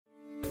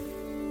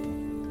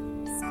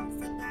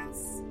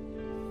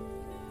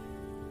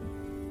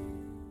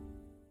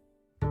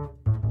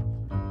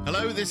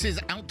Hello, this is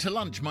Out to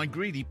Lunch, my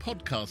greedy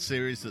podcast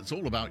series that's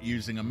all about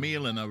using a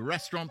meal in a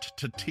restaurant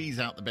to tease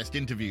out the best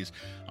interviews.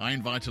 I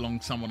invite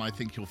along someone I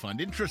think you'll find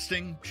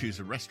interesting,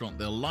 choose a restaurant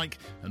they'll like,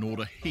 and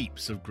order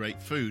heaps of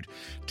great food.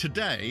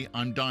 Today,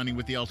 I'm dining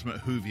with the ultimate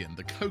Whovian,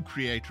 the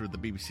co-creator of the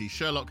BBC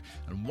Sherlock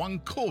and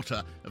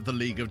 1/4 of the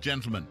League of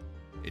Gentlemen.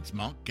 It's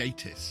Mark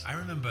Gatiss. I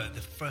remember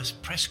the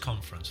first press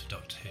conference of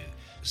Doctor Who.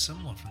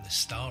 Someone from the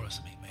Star or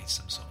something made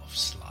some sort of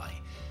sly,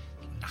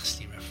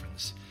 nasty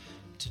reference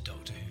to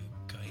Doctor Who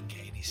going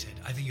gay, and he said,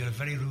 "I think you're a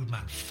very rude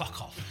man,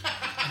 fuck off."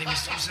 And it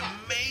was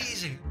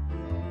amazing.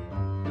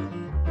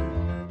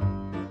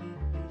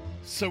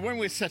 So when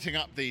we're setting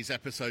up these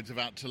episodes of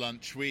Out to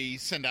Lunch, we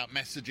send out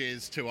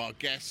messages to our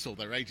guests or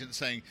their agents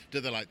saying,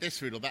 do they like this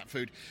food or that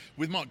food?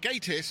 With Mark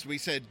Gatiss, we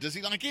said, does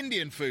he like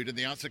Indian food? And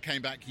the answer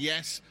came back,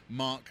 yes,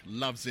 Mark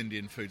loves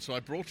Indian food. So I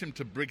brought him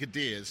to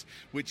Brigadier's,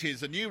 which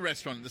is a new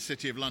restaurant in the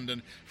City of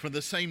London from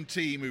the same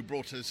team who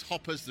brought us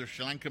Hoppers, the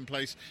Sri Lankan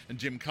place, and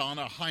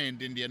Gymkhana, a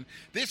high-end Indian.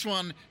 This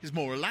one is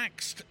more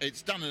relaxed.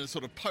 It's done in a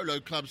sort of polo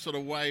club sort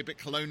of way, a bit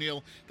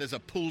colonial. There's a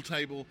pool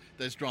table,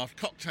 there's draft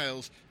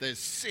cocktails, there's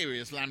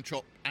serious lamb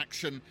chop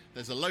action,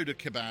 there's a load of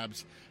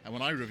kebabs, and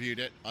when I reviewed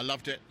it, I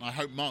loved it, and I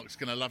hope Mark's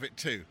going to love it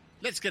too.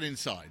 Let's get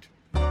inside.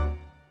 Hi.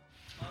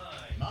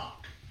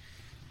 Mark.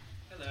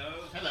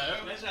 Hello. Hello.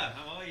 Pleasure.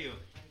 How are you?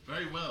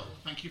 Very well.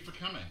 Thank you for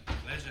coming.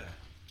 Pleasure.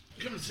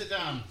 Come and sit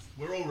down.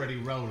 We're already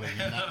rolling in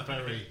that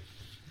very...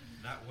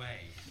 That way.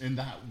 in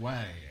that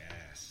way.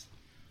 Yes.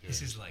 Good.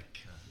 This is like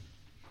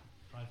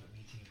a private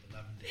meeting at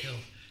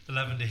the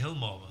Lavender Hill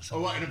Mall or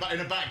something. Oh, what, in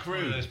a back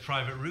room? One of those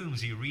private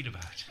rooms you read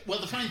about. Well,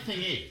 the funny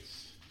thing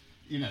is,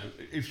 you know,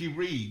 if you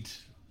read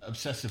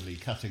obsessively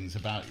cuttings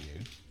about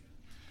you,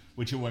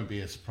 which it won't be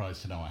a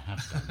surprise to know I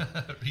have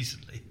done.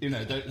 Recently. You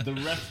know, the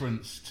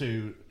reference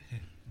to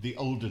the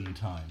olden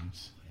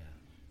times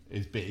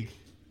is big.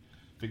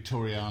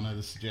 Victoriana,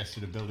 the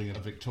suggestion of building a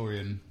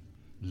Victorian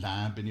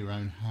lab in your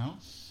own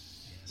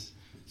house. Yes.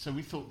 So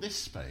we thought this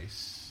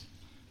space,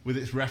 with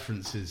its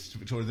references to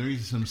Victoria, there are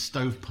even some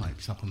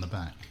stovepipes up on the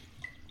back.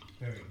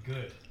 Very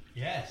good.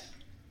 Yes.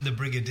 The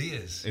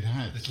Brigadiers. It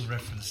has. Little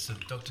reference to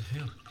Doctor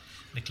Who.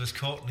 Nicholas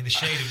Courtney, the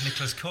shade of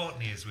Nicholas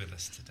Courtney is with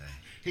us today.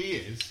 He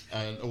is,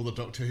 all the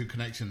Doctor Who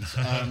connections.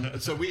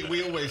 So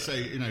we always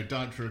say, you know,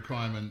 dietary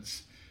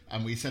requirements,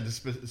 and we sent a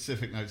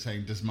specific note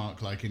saying, does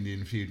Mark like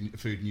Indian food?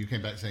 And you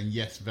came back saying,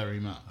 yes, very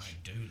much. I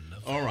do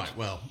love it. All right,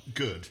 well,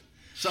 good.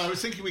 So I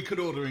was thinking we could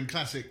order in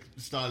classic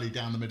style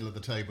down the middle of the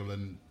table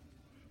and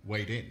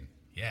wade in.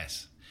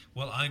 Yes.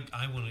 Well,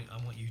 I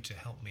want you to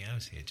help me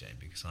out here, Jane,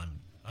 because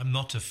I'm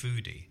not a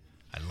foodie.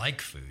 I like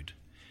food.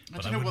 I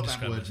don't know what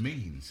that word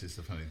means, is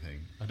the funny thing.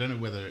 I don't know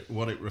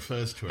what it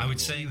refers to anymore. I would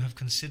say you have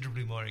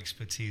considerably more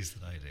expertise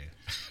than I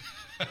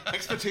do.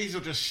 Expertise or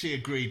just sheer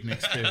greed and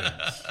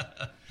experience?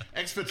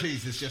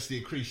 Expertise is just the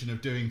accretion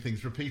of doing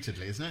things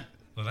repeatedly, isn't it?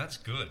 Well, that's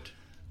good.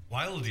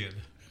 Wildian.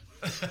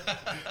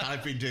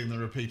 I've been doing them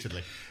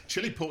repeatedly.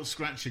 Chili pork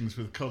scratchings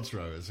with cod's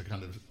roe as a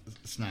kind of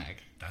snack.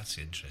 That's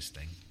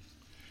interesting.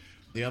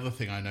 The other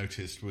thing I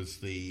noticed was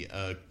the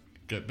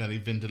goat belly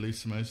vindaloo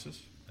samosas.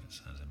 That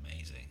sounds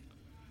amazing.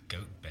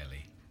 Goat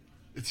belly.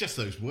 It's just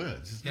those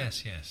words, isn't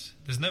it? Yes.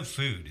 There's no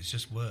food, it's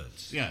just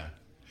words. Yeah.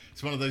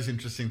 It's one of those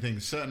interesting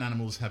things. Certain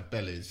animals have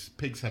bellies.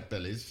 Pigs have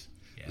bellies.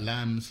 Yeah.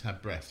 Lambs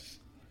have breasts.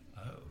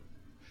 Oh.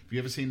 Have you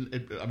ever seen...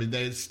 I mean,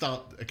 they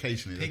start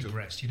occasionally... Pig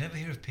breast. You never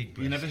hear of pig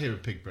breast. You never hear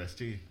of pig breast,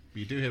 do you? But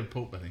you do hear of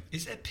pork belly.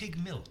 Is there pig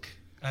milk?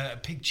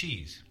 Pig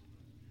cheese?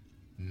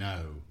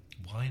 No.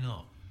 Why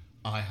not?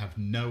 I have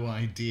no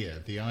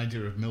idea. The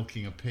idea of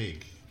milking a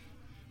pig.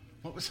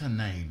 What was her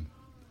name?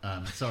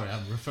 Sorry,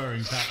 I'm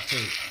referring back to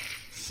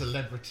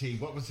celebrity.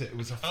 What was it? It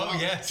was a farm. Oh,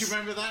 yes. Do you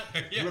remember that?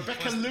 Yeah.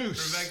 Rebecca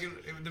Luce.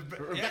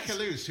 Rebecca Yes.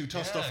 Luce, who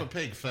tossed off a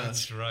pig for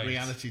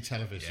reality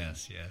television.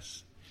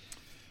 Yes.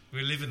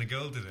 We live in the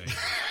golden age.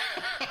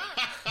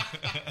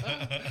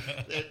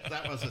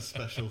 That was a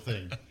special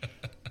thing.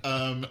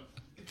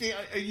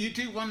 You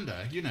do wonder,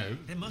 you know,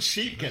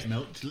 sheep get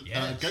milked,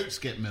 yes. Goats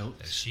get milked.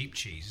 There's sheep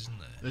cheese, isn't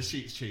there? There's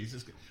sheep's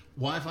cheese.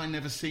 Why have I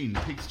never seen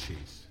pig's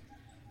cheese?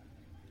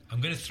 I'm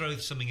going to throw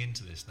something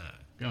into this now.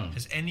 Go on.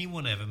 Has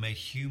anyone ever made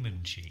human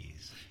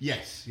cheese?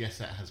 Yes,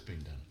 that has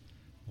been done.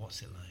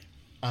 What's it like?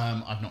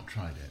 I've not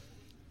tried it,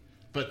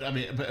 but I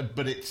mean,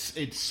 but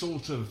it's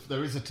sort of,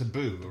 there is a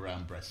taboo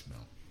around breast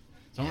milk.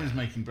 Someone's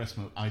making breast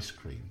milk ice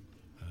cream.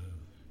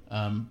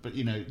 But,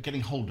 you know,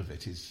 getting hold of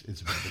it is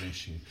a bit of an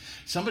issue.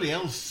 Somebody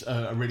else,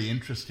 a really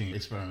interesting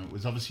experiment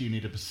was obviously you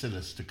need a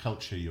bacillus to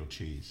culture your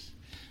cheese.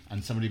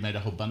 And somebody made a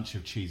whole bunch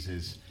of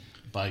cheeses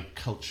by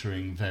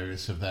culturing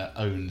various of their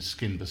own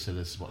skin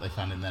bacillus, what they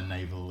found in their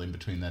navel, in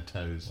between their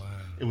toes. Wow.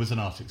 It was an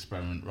art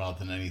experiment rather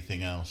than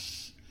anything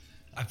else.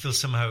 I feel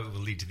somehow it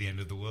will lead to the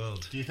end of the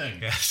world. Do you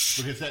think? Yes.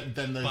 Because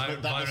then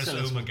that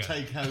bacillus will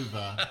take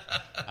over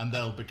and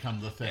they'll become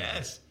the thing.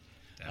 Yes,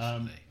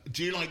 definitely.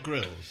 Do you like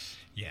grills?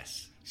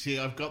 Yes. See,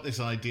 I've got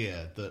this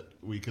idea that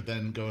we could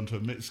then go onto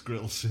a mixed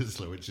grill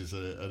sizzler, which is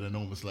an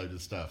enormous load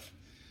of stuff.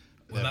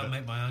 Will that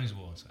make my eyes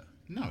water?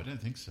 No, I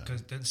don't think so.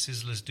 Because don't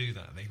sizzlers do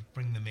that? They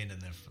bring them in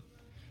and they're...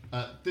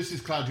 This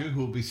is Claudio,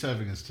 who will be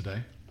serving us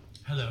today.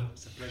 Hello.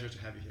 It's a pleasure to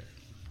have you here.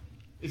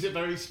 Is it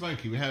very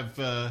smoky? We have...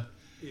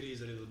 It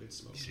is a little bit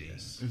smoky,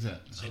 yes. Is it?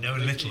 I know a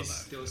little about it.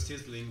 Still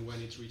sizzling when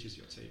it reaches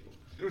your table.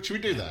 Should we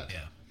do that?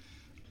 Yeah.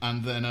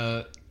 And then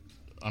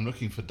I'm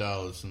looking for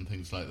dals and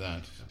things like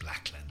that.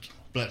 Black lentil.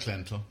 Black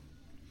lentil.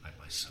 Like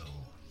my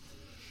soul.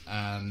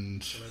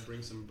 And... Shall I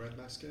bring some bread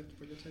basket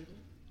for your table?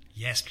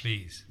 Yes,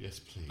 please. Yes,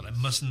 please. But I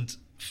mustn't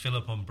fill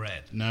up on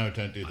bread. No,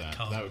 don't do that.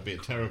 can't. That would be a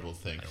terrible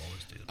thing. I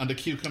always do. And a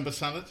cucumber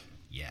salad?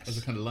 Yes. As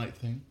a kind of light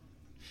thing?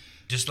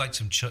 Just like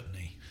some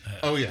chutney.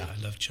 Oh, yeah.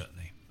 I love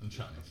chutney. And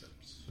chutney.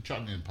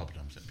 Chutney and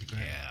poppadoms, that'd be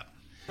great. Yeah.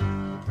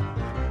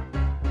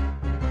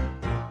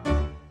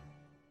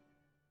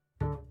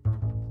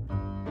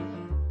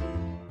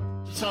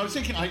 So I was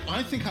thinking,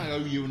 I think I owe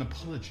you an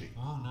apology.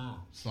 Oh, no.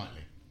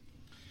 Slightly.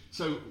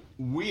 So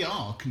we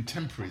are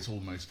contemporaries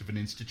almost of an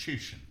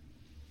institution.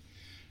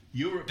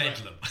 You're at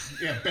Bedlam.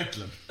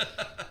 Bedlam.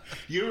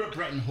 You're at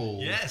Bretton Hall.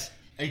 Yes.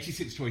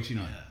 86 to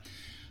 89. Yeah.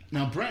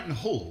 Now, Bretton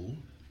Hall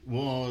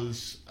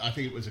was, I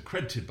think it was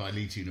accredited by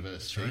Leeds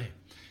University. That's right.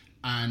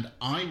 And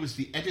I was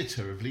the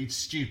editor of Leeds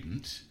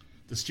Student,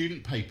 the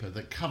student paper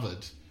that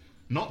covered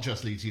not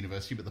just Leeds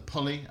University, but the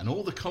Poly and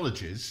all the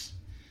colleges.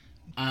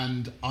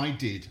 And I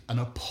did an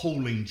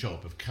appalling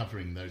job of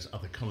covering those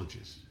other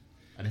colleges.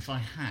 And if I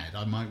had,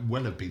 I might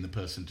well have been the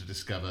person to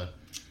discover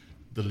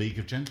the League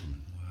of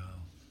Gentlemen. Wow.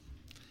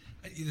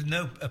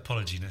 No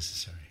apology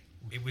necessary.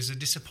 It was a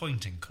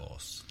disappointing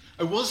course.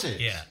 Oh, was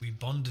it? Yeah. We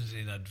bonded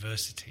in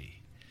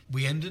adversity.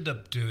 We ended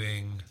up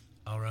doing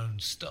our own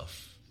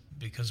stuff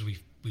because we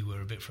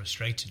were a bit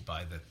frustrated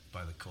by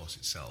the course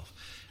itself.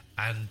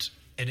 And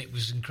it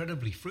was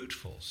incredibly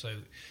fruitful. So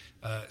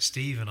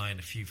Steve and I and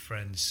a few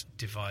friends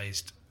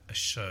devised a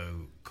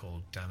show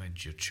called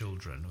Damage Your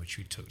Children, which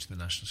we took to the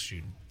National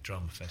Student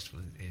Drama Festival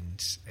in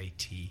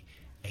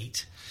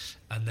 88.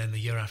 And then the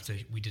year after,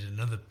 we did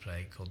another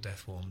play called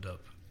Death Warmed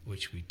Up,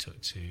 which we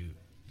took to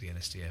the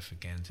NSDF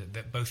again.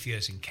 Both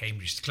years in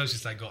Cambridge. The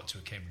closest I got to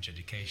a Cambridge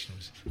education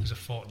was a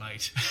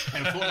fortnight.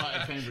 A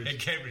fortnight in Cambridge. In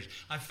Cambridge.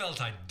 I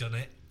felt I'd done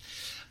it.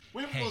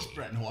 Where was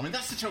Bretton Hall? I mean,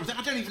 that's the trouble.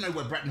 I don't even know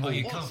where Bretton Hall was.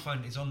 You can't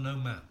find it. It's on no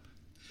map.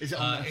 Is it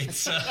on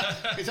it's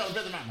is it on a bit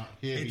of the map?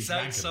 it's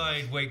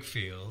outside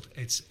Wakefield.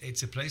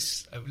 It's a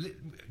place,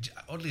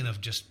 oddly enough,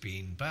 just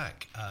been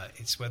back.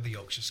 It's where the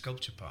Yorkshire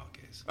Sculpture Park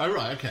is. Oh,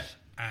 right, okay.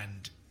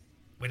 And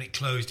when it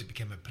closed, it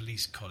became a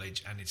police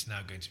college, and it's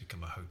now going to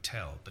become a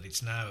hotel. But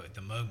it's now, at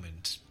the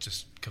moment,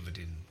 just covered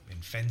in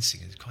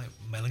fencing. It's quite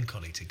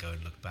melancholy to go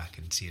and look back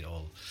and see it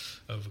all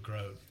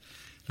overgrown,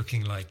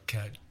 looking like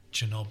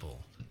Chernobyl.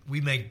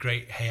 We made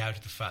great hay out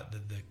of the fact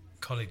that the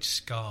college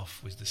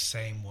scarf was the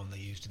same one they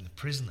used in The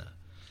Prisoner.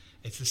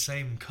 It's the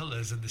same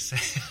colours and the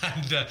same,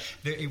 and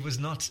it was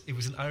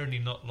an irony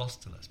not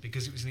lost on us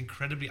because it was an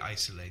incredibly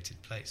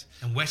isolated place.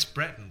 And West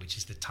Bretton, which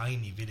is the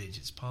tiny village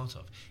it's part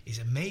of, is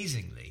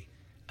amazingly,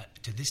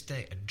 to this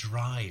day, a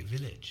dry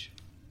village.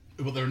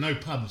 Well, there are no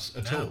pubs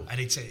at all,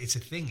 and it's a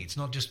thing. It's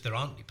not just there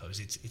aren't any pubs.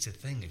 It's a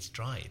thing. It's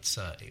dry. It's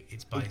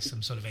by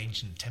some sort of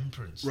ancient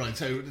temperance. Right.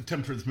 So the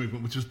temperance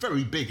movement, which was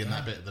very big in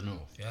that bit of the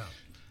north. Yeah.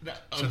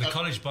 So the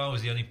college bar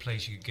was the only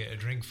place you could get a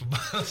drink for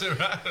miles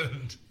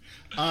around.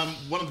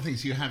 One of the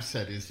things you have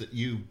said is that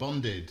you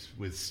bonded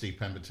with Steve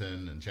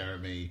Pemberton and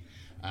Jeremy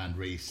and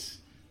Reese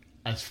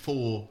as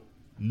four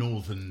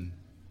northern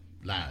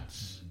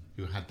lads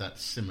who had that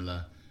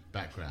similar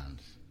background.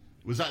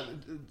 Was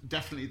that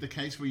definitely the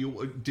case?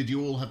 Did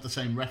you all have the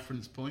same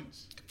reference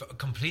points?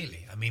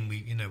 Completely. I mean,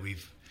 we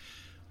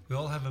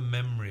all have a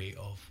memory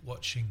of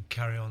watching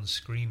Carry On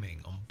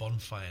Screaming on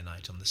bonfire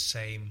night on the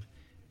same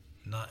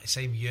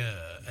year,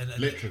 and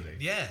literally,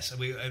 yes.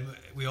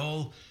 We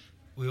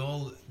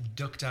all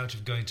ducked out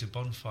of going to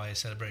bonfire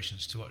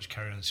celebrations to watch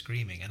Carry On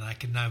Screaming, and I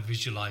can now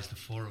visualise the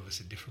four of us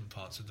in different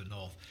parts of the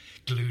north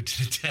glued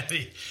to the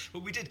telly.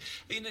 But we did,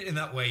 in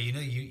that way,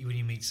 you when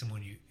you meet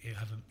someone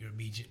you're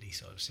immediately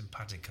sort of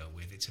simpatico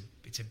with.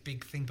 It's a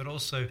big thing, but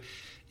also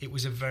it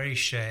was a very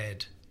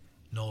shared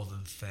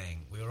northern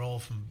thing. We were all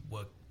from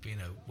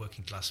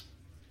working class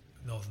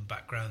northern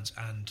backgrounds,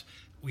 and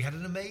we had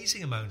an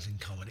amazing amount in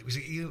common. It was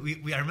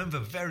I remember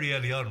very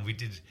early on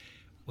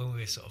when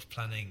we were sort of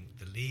planning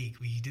the league,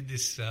 we did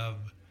this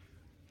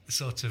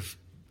sort of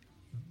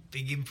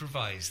big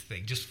improvised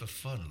thing just for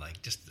fun,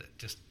 like just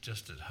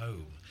at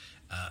home,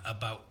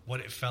 about what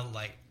it felt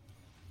like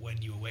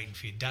when you were waiting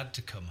for your dad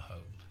to come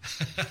home,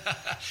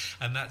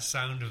 and that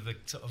sound of the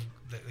sort of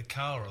the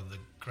car on the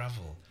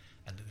gravel.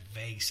 And a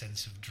vague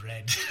sense of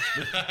dread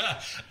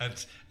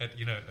at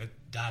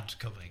dad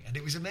coming, and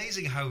it was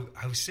amazing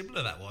how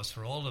similar that was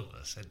for all of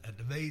us, and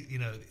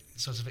amazing,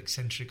 sorts of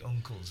eccentric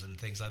uncles and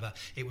things like that.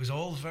 It was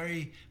all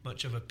very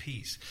much of a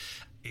piece.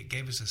 It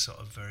gave us a sort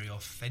of very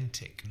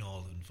authentic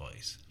northern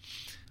voice,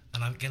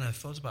 and I've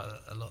thought about it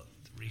a lot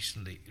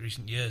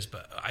recent years.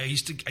 But I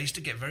used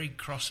to get very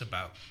cross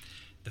about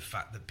the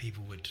fact that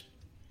people would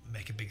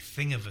make a big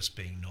thing of us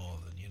being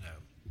northern,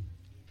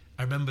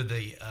 I remember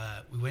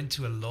we went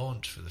to a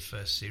launch for the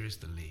first series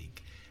of the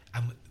league,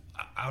 and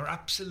our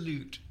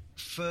absolute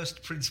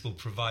first principle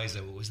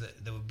proviso was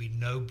that there would be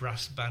no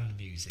brass band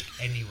music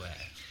anywhere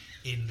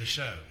in the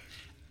show.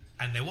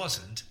 And there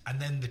wasn't. And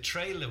then the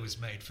trailer was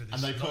made for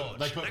this. And they put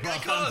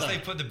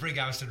the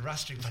Brighouse and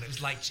Rastring, but it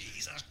was like,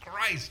 Jesus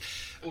Christ.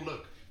 Oh,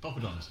 look,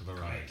 poppadoms have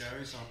arrived. There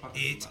is our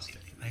poppadom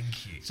basket.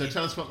 Thank you. So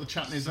tell us what the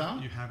chutneys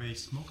are. You have a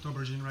smoked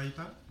aubergine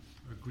raita,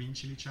 a green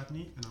chili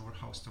chutney, and our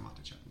house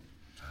tomato chutney.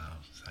 Oh,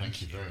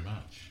 Thank you very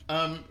much.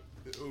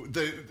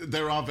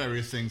 There are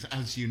various things,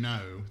 as you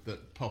know,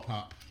 that pop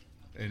up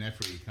in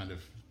every kind of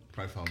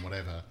profile and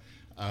whatever.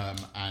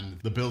 And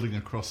the building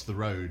across the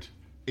road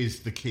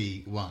is the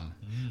key one.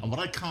 And what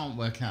I can't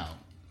work out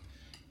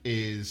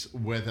is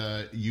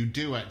whether you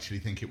do actually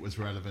think it was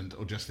relevant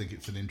or just think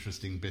it's an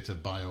interesting bit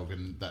of biog,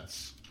 and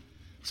that's...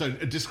 So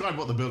describe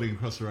what the building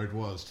across the road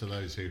was to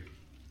those who...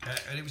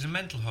 And it was a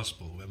mental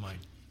hospital where my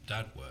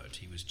dad worked.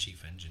 He was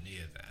chief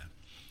engineer there.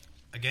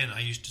 Again,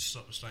 I used to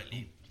sort of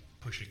slightly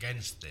push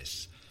against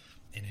this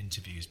in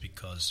interviews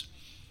because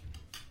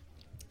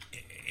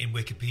in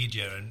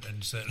Wikipedia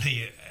and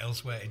certainly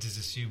elsewhere, it is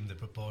assumed the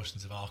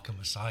proportions of Arkham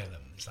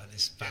Asylum. It's like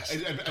this vast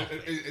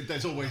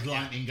there's always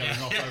lightning going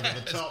off over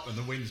the top and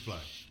the wind's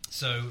blowing.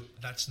 So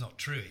that's not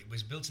true. It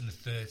was built in the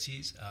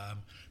 30s,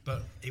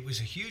 but it was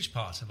a huge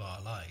part of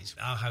our lives.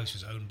 Our house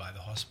was owned by the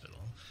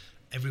hospital.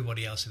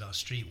 Everybody else in our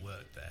street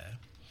worked there.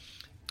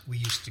 We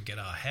used to get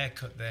our hair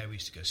cut there. We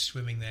used to go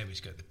swimming there. We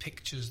used to go to the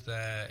pictures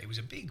there. It was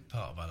a big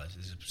part of our lives.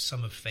 There's a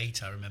summer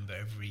fete. I remember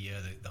every year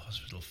the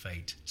hospital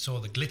fete. Saw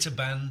the Glitter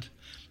Band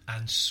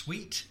and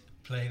Sweet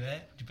play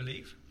there. Do you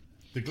believe?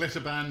 The Glitter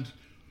Band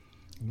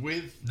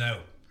with... No.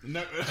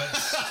 But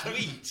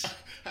Sweet.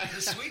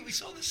 The Sweet. We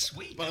saw the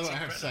Sweet. By the way, I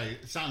have to say,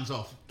 it sounds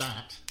off.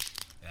 That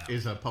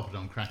is a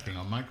poppadom crackling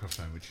on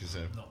microphone, which is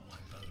a... Not my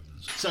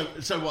bones.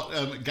 So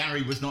what?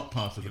 Gary was not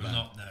part of the band?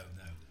 No.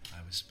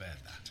 I was spared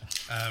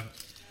that.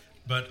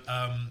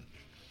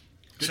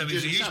 Did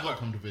Savile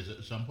come to visit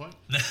at some point?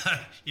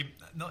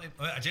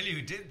 I tell you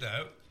who did,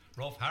 though.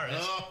 Rolf Harris.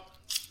 Oh.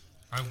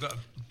 I've got a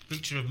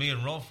picture of me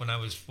and Rolf when I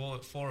was 4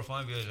 or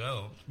 5 years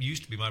old. It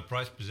used to be my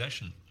prized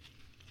possession.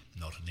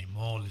 Not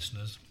anymore,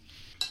 listeners.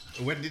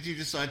 When did you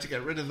decide to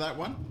get rid of that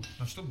one?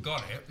 I've still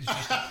got it. It's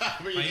just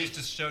I used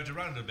to show it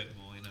around a bit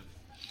more, you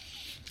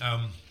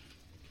know.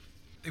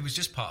 It was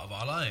just part of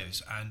our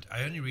lives, and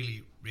I only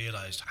really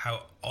realised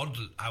how odd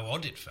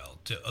it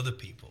felt to other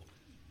people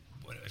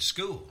at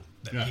school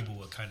that people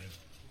were kind of,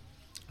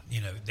 you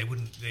know,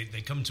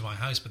 they'd come to my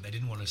house, but they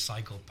didn't want to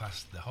cycle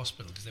past the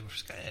hospital because they were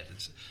scared,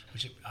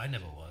 which I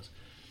never was.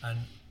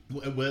 And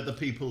were the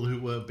people who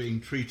were being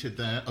treated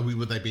there?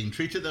 Were they being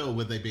treated there, or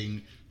were they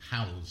being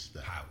housed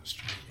there? Housed.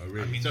 Oh,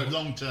 really? I mean, so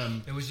long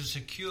term. There was a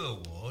secure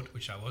ward,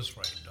 which I was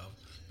frightened of,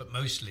 but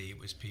mostly it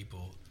was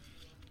people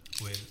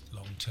with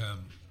long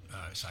term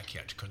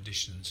psychiatric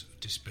conditions,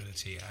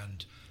 disability,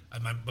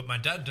 but my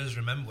dad does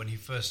remember when he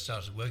first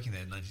started working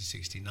there in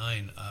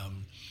 1969.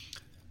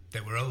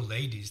 There were old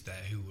ladies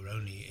there who were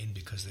only in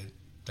because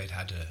they'd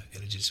had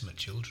illegitimate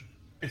children.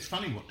 It's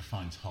funny what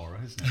defines horror,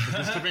 isn't it?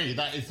 Because to me,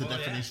 that is the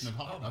definition of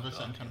horror, of a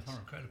certain kind of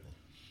horror. Incredible.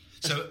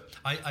 So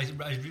I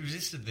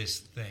resisted this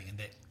thing, and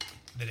that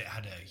it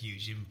had a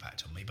huge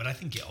impact on me, but I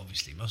think it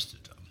obviously must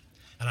have done.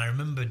 And I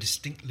remember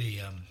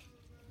distinctly,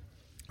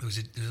 there was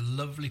a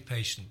lovely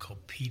patient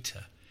called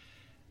Peter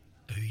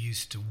who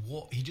used to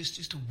walk. He just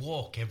used to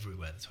walk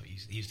everywhere. That's what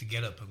he used to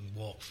get up and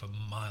walk for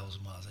miles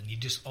and miles, and you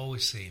just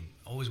always see him,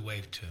 always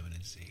wave to him, and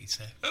he'd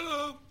say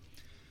hello,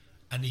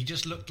 and he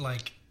just looked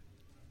like,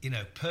 you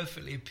know,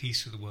 perfectly at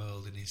peace with the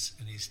world in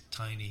his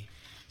tiny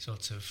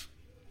sort of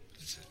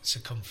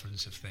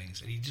circumference of things,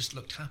 and he just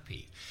looked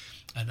happy.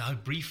 And I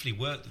briefly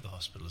worked at the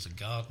hospital as a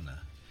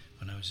gardener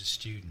when I was a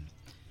student,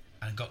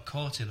 and got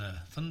caught in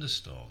a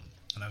thunderstorm,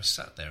 and I was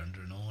sat there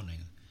under an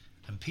awning.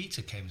 And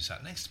Peter came and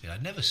sat next to me. I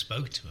never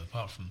spoke to him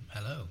apart from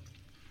hello.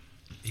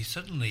 He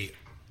suddenly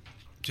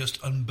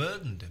just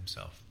unburdened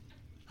himself.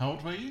 How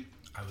old were you?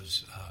 I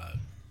was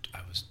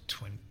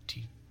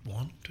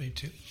 21,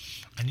 22.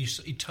 And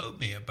he told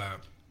me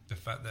about the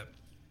fact that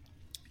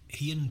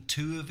he and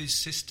 2 of his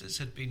sisters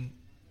had been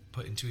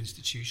put into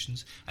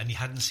institutions, and he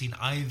hadn't seen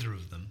either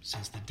of them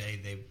since the day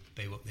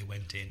they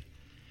went in.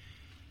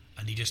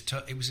 And he just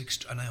it was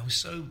and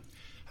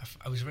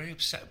I was very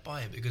upset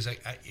by it because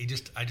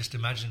I just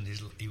imagined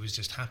he was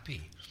just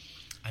happy,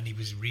 and he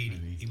was very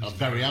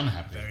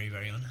unhappy. Very,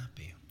 very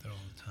unhappy there all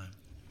the time.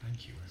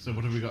 Thank you. So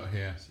what have we got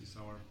here? This is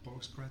our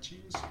pork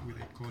scratchings with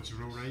a cod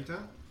raw raita,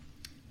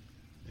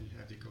 and you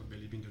have the cod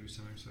belly bean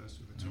russin sauce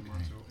with a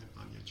tomato and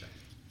onion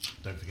chutney.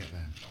 Don't forget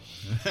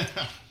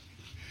that.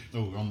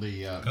 Oh, on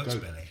the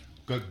belly.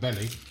 Goat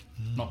belly,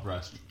 not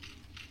breast.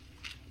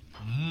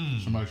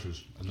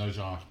 Samosas, and those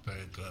are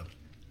very good.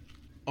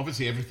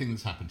 Obviously, everything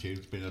that's happened to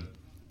you,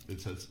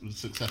 it's a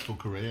successful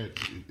career.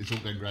 It's all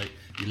going great.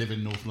 You live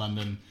in North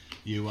London.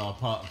 You are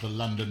part of the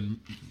London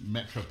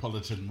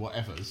metropolitan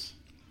whatevers.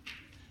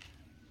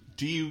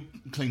 Do you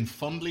cling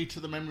fondly to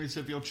the memories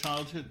of your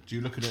childhood? Do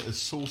you look at it as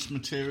source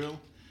material?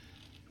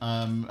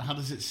 How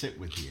does it sit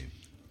with you?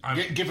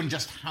 Given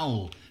just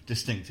how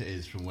distinct it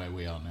is from where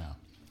we are now.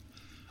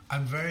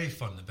 I'm very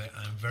fond of it.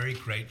 I'm very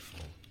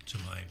grateful to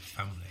my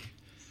family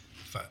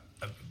for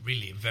a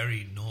really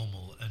very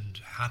normal and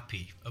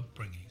happy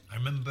upbringing. I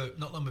remember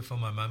not long before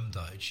my mum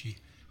died,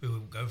 we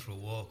would go for a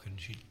walk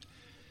and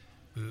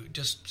we were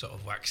just sort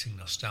of waxing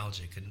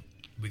nostalgic, and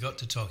we got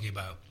to talking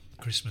about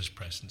Christmas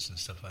presents and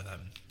stuff like that.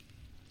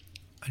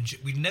 And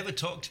we never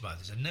talked about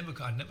this. I never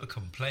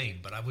complained,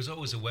 but I was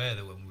always aware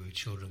that when we were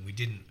children, we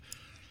didn't.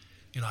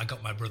 I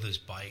got my brother's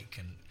bike,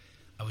 and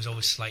I was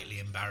always slightly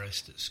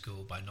embarrassed at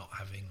school by not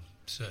having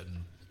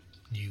certain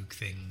new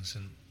things.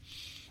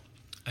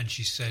 And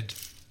she said,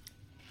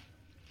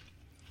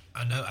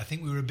 I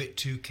think we were a bit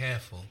too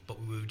careful, but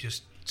we were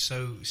just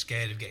so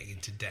scared of getting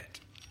into debt.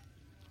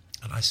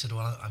 And I said,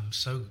 well, I'm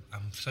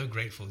so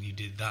grateful you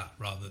did that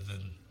rather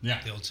than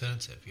the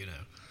alternative.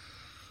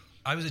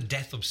 I was a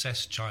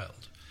death-obsessed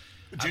child.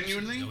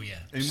 Genuinely? Oh, yeah.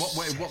 In what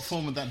way? What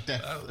form would that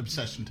death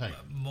obsession take?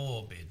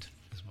 Morbid,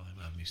 as my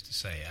mum used to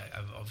say.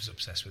 I was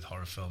obsessed with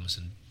horror films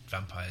and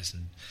vampires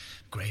and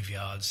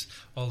graveyards,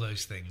 all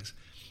those things.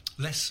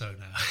 Less so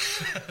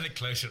now, the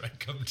closer I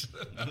come to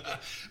them.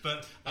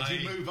 But as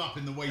you move up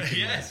in the waiting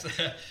yes,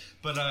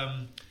 but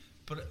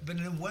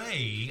in a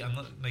way, I'm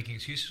not making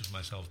excuses for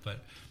myself,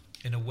 but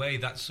in a way,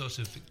 that sort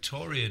of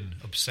Victorian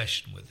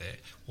obsession with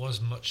it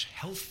was much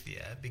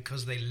healthier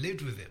because they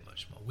lived with it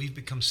much more. We've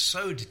become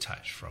so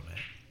detached from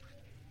it.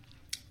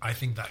 I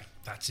think that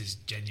is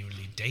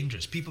genuinely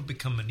dangerous. People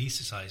become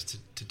anaesthetised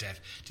to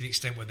death to the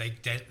extent where they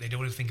don't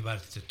want to think about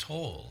it at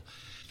all.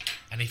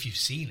 And if you've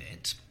seen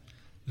it,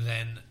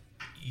 then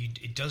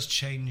it does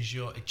change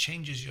your. It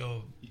changes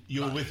your.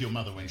 You were with your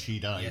mother when she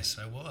died. Yes,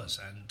 I was,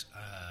 and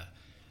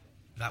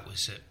that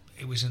was it.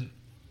 It was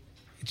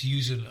to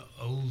use an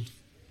old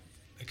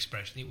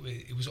expression,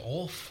 it was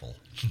awful.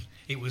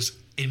 It was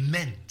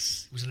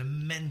immense. It was an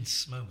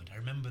immense moment. I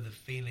remember the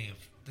feeling of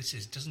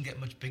doesn't get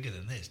much bigger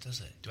than this,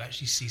 does it? To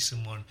actually see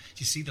someone, do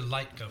you see the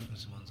light go from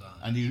someone's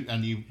eye?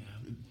 And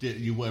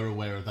you were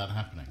aware of that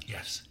happening.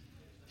 Yes,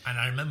 and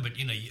I remember,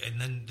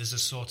 and then there's a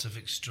sort of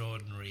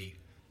extraordinary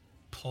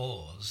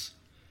pause,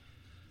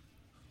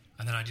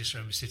 and then I just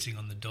remember sitting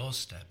on the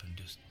doorstep and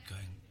just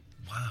going,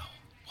 "Wow,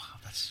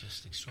 that's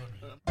just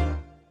extraordinary."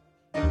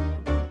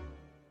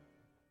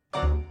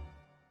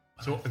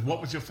 So what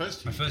was your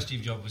first team? My first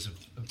team job was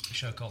a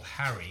show called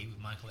Harry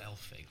with Michael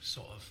Elphig,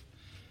 sort of.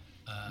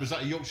 Was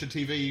that a Yorkshire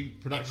TV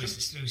production?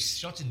 It was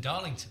shot in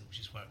Darlington, which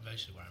is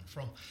mostly where I'm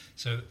from.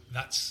 So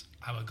that's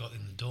how I got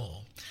in the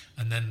door.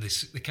 And then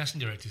the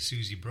casting director,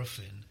 Susie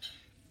Bruffin,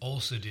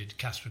 also did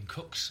Catherine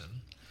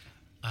Cookson.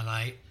 And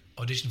I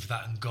auditioned for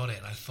that and got it.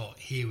 And I thought,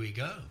 here we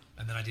go.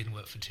 And then I didn't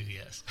work for 2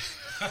 years.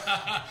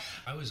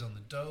 I was on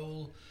the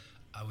dole.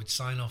 I would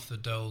sign off the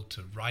dole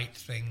to write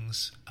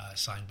things,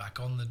 sign back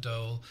on the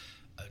dole,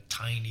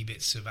 tiny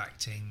bits of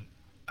acting,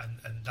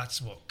 and that's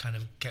what kind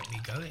of kept me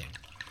going.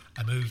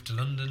 I moved to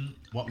London.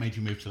 What made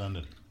you move to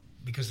London?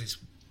 Because it's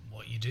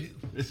what you do.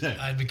 Is it?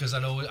 And because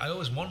I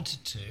always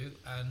wanted to,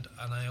 and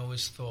I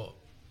always thought,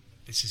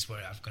 this is where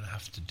I'm going to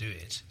have to do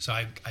it. So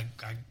I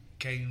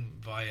came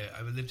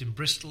I lived in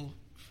Bristol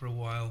for a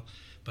while,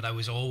 but I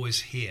was always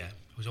here.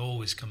 I was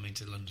always coming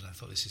to London. I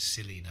thought, this is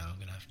silly now. I'm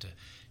going to have to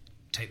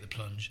take the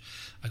plunge.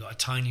 I got a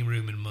tiny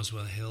room in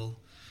Muswell Hill,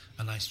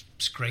 and I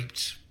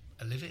scraped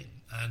a living.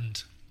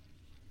 And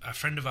a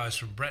friend of ours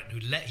from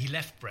Breton, he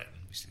left Breton.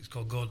 It's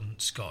called Gordon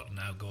Scott,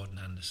 now Gordon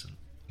Anderson.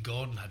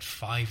 Gordon had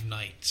 5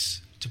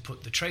 nights to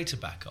put the traitor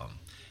back on,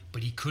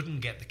 but he couldn't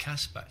get the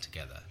cast back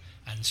together,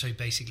 and so he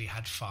basically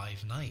had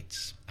 5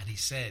 nights. And he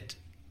said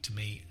to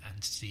me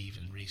and Steve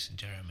and Reese and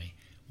Jeremy,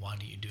 why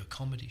don't you do a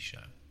comedy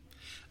show?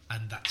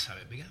 And that's how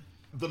it began.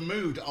 The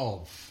mood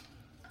of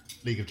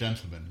League of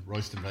Gentlemen,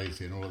 Royston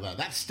Vasey and all of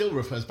that still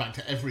refers back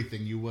to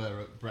everything you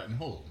were at Breton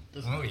Hall,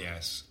 doesn't it? Oh,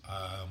 yes.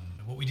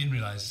 What we didn't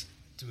realise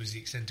was the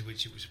extent to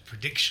which it was a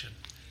prediction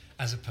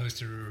as opposed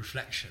to a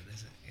reflection,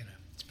 is it?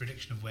 It's a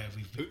prediction of where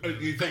we've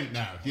been. You think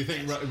now? Do you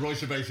think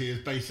Royston Vasey is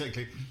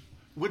basically...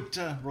 Would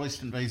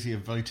Royston Vasey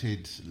have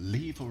voted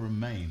Leave or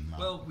Remain,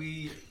 Mark? Well,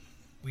 we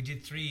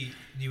did 3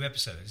 new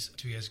episodes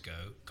 2 years ago.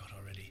 God,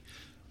 already.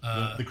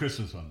 The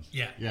Christmas ones?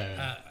 Yeah.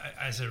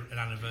 As an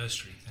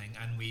anniversary thing.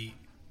 And we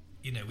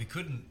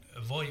couldn't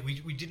avoid...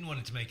 We didn't want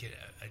it to make it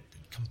a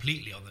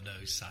completely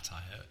on-the-nose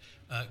satire,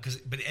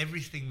 but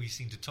everything we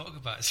seem to talk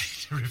about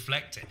seemed to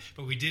reflect it.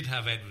 But we did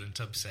have Edward and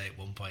Tubbs say at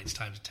one point, it's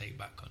time to take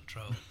back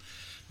control.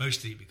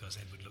 Mostly because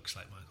Edward looks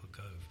like Michael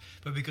Gove.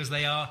 But because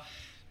that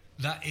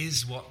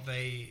is what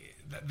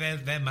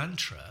their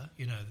mantra,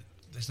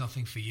 there's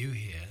nothing for you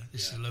here.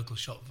 This is a local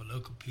shop for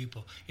local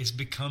people. It's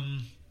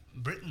become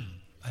Britain.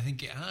 I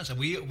think it has. And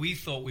we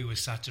thought we were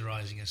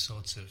satirising a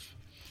sort of...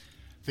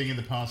 Thing in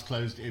the past,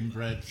 closed,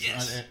 inbred.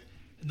 Yes.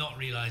 Not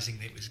realising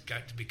that it was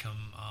going to become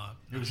our...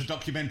 It was a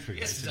documentary.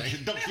 Yes,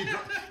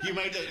 you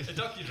made it... A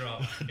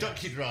docudrama. A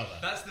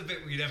docudrama. That's the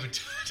bit we never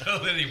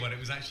told anyone. It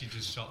was actually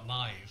just shot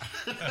live.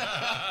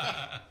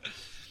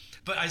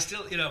 But I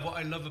still, what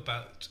I love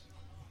about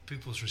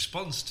people's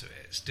response to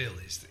it still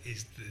is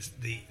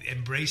the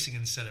embracing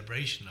and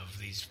celebration of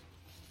these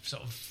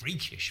sort of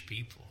freakish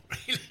people,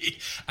 really.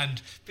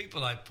 And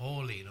people like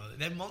Paulie,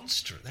 they're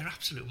monsters. They're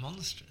absolute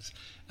monsters.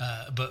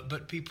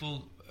 But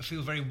people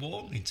feel very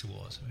warmly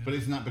towards them. But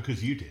isn't that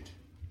because you did?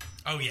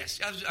 Oh, yes.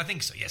 I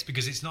think so, yes,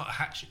 because it's not a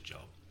hatchet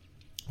job.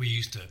 We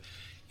used to,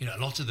 a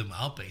lot of them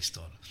are based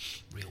on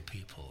real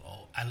people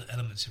or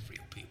elements of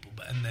real people,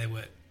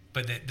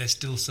 but there's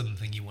still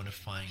something you want to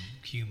find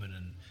human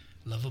and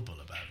lovable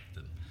about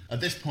them.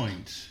 At this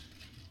point,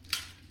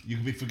 you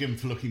can be forgiven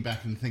for looking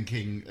back and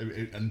thinking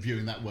and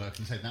viewing that work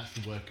and saying that's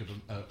the work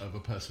of a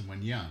person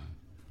when young.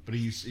 But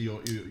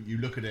you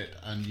look at it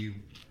and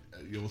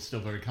you're still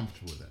very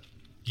comfortable with it.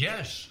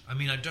 Yes, I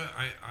mean I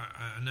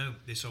know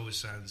this always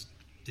sounds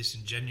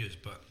disingenuous,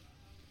 but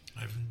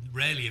I've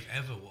rarely have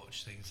ever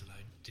watched things that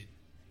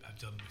I've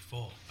done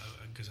before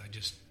because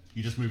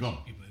you just move on.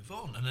 You move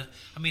on, and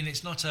I mean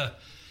it's not a.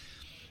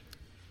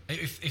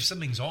 If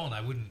something's on,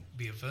 I wouldn't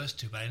be averse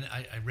to, but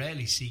I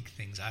rarely seek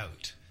things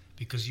out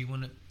because you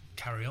want to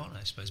carry on,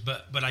 I suppose.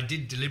 But I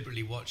did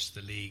deliberately watch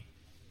The League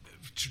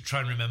to try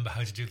and remember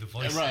how to do the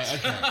voices. Yeah, right,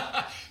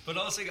 okay. But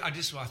also, I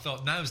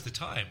thought now's the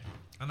time,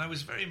 and I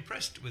was very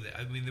impressed with it.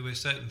 I mean, there were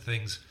certain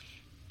things,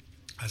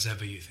 as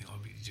ever, you think,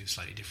 we do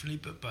slightly differently,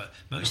 but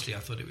mostly I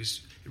thought it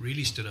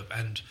really stood up.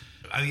 And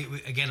I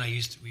mean, again, we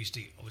used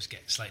to always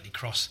get slightly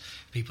cross,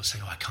 people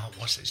saying, I can't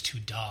watch it, it's too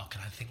dark,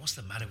 and I think, what's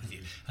the matter with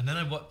you? And then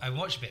I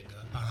watch a bit and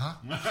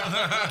go,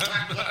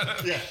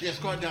 yes,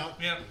 quite dark.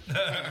 Yeah.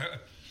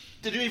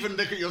 Did you even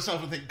look at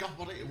yourself and think, God,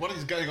 what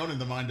is going on in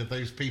the mind of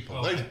those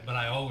people? Well, but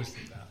I always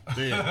think that.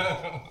 Do you?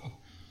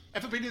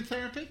 Ever been in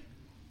therapy?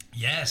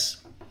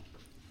 Yes.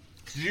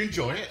 Did you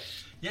enjoy it?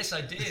 Yes,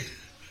 I did.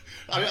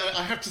 I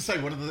have to say,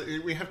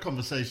 we had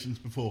conversations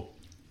before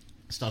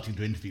starting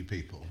to interview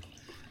people,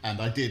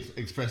 and I did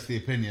express the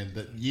opinion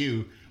that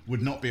you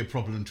would not be a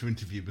problem to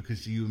interview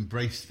because you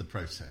embrace the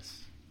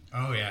process.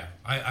 Oh yeah,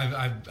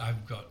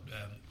 I've got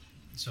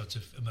sort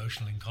of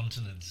emotional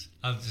incontinence.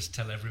 I'll just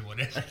tell everyone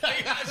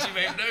everything, as you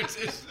may have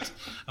noticed.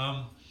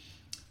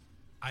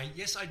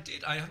 Yes, I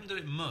did. I haven't done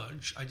it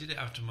much. I did it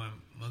after my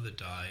mother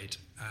died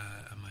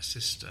and my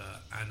sister,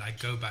 and I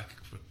go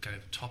back for kind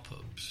of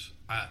top-ups.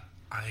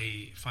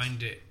 I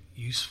find it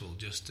useful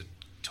just to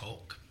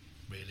talk,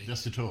 really.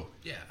 Just to talk?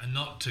 Yeah, and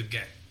not to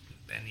get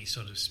any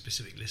sort of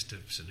specific list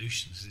of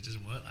solutions. It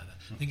doesn't work like that.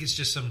 I think it's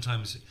just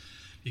sometimes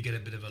you get a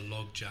bit of a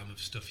log jam of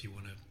stuff you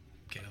want to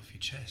get off your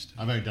chest.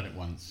 I've only done it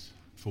once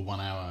for 1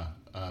 hour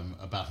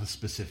about a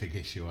specific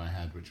issue I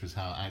had, which was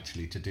how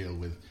actually to deal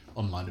with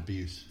online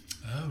abuse.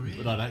 Oh, really?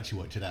 But I'd actually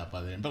worked it out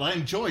by then. But I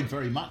enjoyed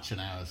very much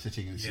an hour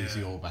sitting in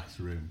Susie Orbach's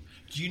room.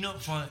 Do you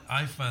not find...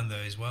 I found, though,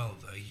 as well,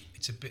 though,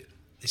 it's a bit...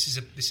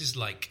 This is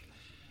like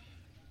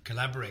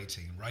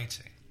collaborating and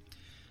writing.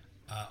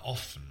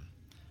 Often,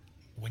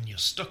 when you're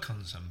stuck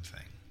on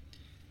something,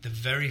 the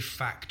very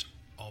fact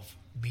of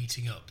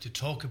meeting up to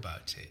talk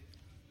about it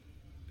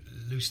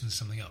loosens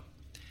something up.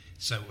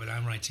 So when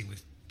I'm writing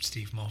with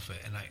Steve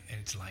Moffat, and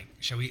it's like,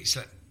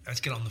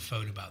 let's get on the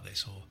phone about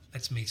this, or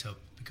let's meet up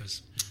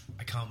because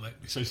I can't make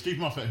this. So Steve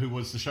Moffat, who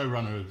was the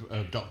showrunner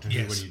of Doctor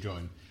Who when you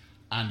joined,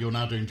 and you're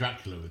now doing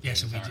Dracula with him.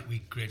 Yes, and we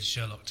created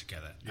Sherlock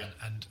together. Yeah.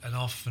 And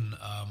often,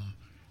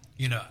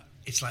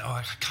 it's like,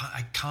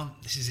 I can't.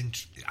 This is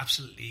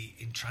absolutely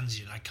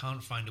intransient. I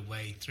can't find a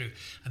way through.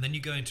 And then you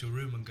go into a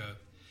room and go,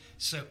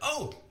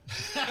 well,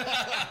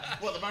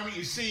 the moment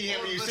you see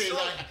him, and you see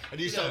and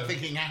you start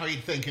thinking how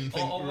he'd think and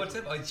think, or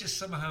whatever. It's just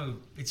somehow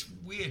it's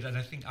weird, and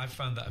I think I've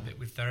found that a bit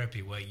with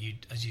therapy, where you,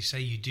 as you say,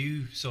 you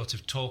do sort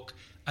of talk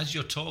as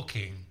you're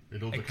talking.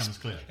 It all becomes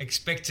clear.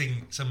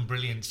 Expecting some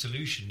brilliant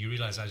solution, you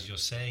realise as you're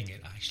saying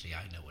it, actually,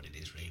 I know what it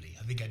is. Really,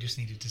 I think I just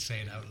needed to say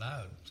it out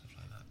loud, stuff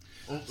like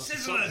that.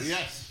 Sizzlers.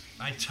 Yes,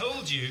 I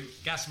told you,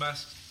 gas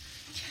mask.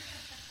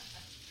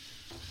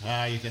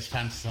 You're just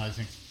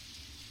fantasising.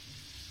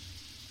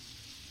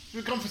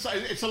 We've gone for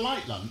it's a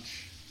light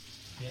lunch.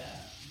 Yeah.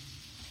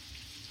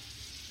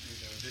 There you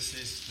go. This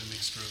is the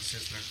mixed grill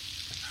sizzler.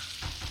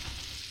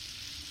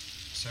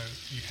 So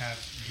you have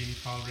guinea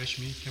fowl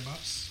reshmi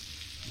kebabs.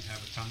 You have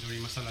tandoori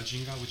masala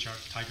jinga, which are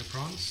tiger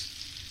prawns.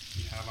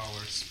 You have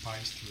our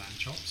spiced lamb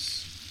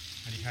chops,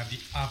 and you have the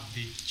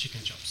abdi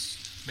chicken chops.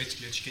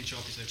 Basically, a chicken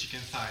chop is a chicken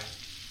thigh.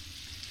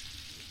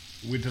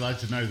 We're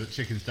delighted to know that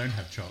chickens don't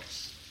have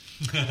chops.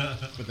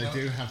 But they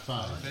do have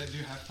thighs. They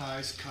do have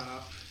thighs cut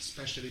up,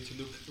 especially to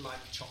look like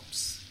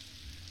chops.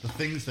 The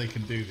things they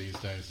can do these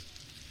days.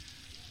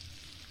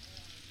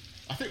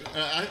 I think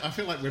I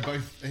feel like we're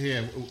both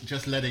here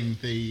just letting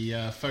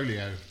the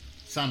folio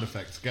sound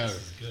effects go. This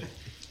is good.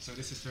 So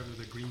this is served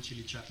with a green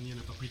chili chutney and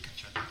a paprika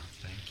chutney.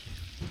 Thank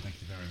you. Thank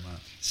you very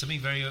much. Something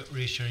very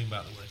reassuring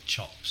about the word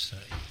chops.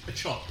 A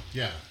chop,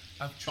 yeah.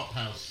 Chop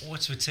house.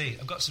 What's for tea?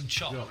 I've got some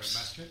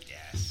chops. Chops.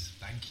 Yes,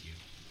 thank you.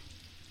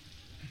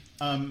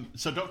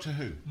 So Doctor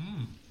Who.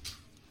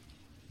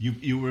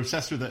 You were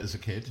obsessed with it as a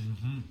kid.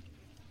 Mm-hmm.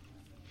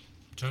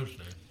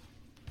 Totally.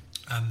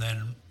 And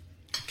then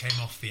came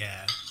off the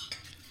air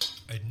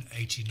in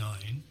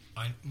 '89.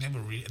 I never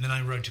really, and then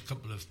I wrote a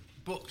couple of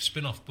books,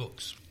 spin-off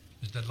books.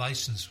 The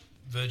license,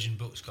 Virgin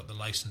Books got the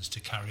license to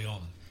carry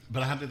on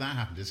But how did that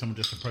happen? Did someone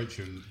just approach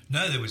you? And...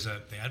 No, there was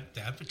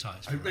they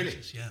advertised. Oh, really?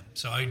 Writers, yeah.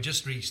 So I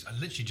literally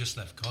just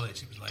left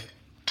college. It was like,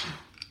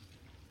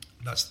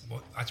 that's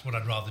what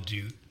I'd rather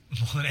do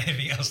more than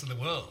anything else in the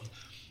world,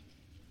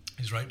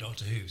 is write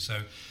Doctor Who.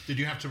 So did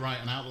you have to write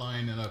an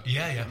outline and a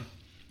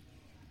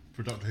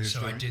for Doctor Who?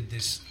 So I did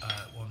this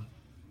one.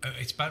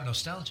 It's about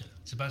nostalgia.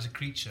 It's about a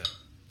creature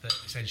that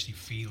essentially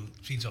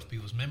feeds off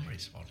people's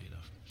memories, oddly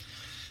enough.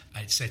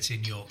 And it's set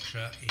in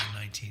Yorkshire in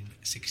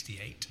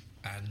 1968,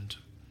 and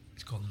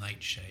it's called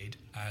Nightshade.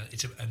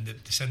 And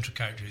the central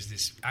character is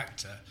this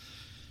actor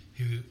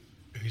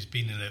who's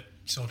been in a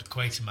sort of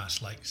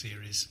Quatermass-like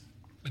series,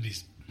 and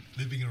he's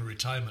living in a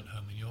retirement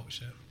home in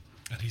Yorkshire,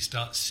 and he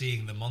starts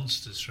seeing the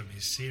monsters from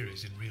his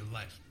series in real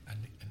life, and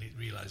he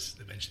realises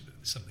eventually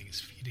that something is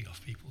feeding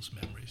off people's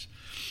memories.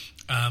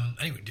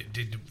 Anyway,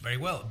 did very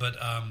well, but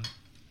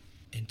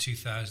in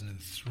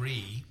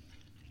 2003,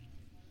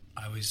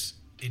 I was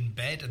in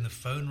bed and the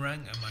phone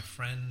rang, and my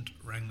friend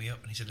rang me up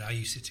and he said, "Are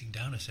you sitting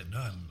down?" I said, "No,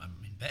 I'm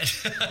in bed."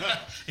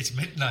 It's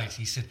midnight.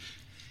 He said,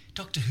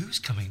 "Doctor Who's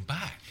coming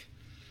back."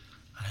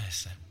 And I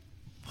said,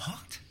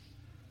 "What?"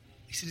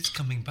 He said, "It's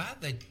coming back.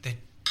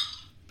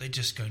 They're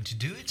just going to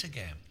do it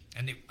again."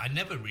 And I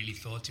never really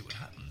thought it would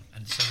happen,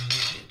 and suddenly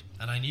it did.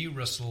 And I knew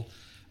Russell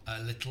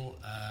Little,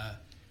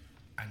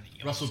 and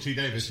Russell T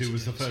Davies, who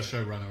was the first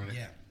showrunner on it.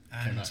 Yeah,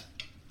 and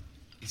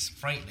it's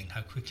frightening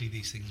how quickly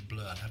these things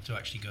blur. I'd have to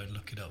actually go and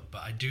look it up.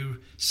 But I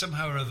do,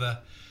 somehow or other,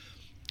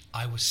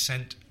 I was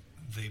sent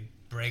the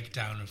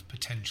breakdown of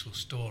potential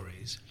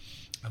stories.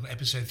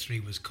 Episode 3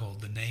 was called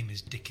 "The Name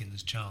is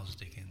Dickens, Charles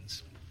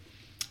Dickens."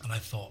 And I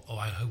thought,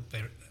 I hope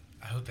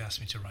they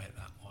asked me to write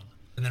that one.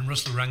 And then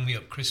Russell rang me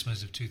up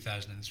Christmas of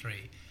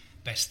 2003,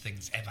 best thing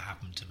that's ever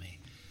happened to me,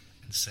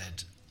 and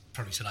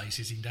probably said, "Are you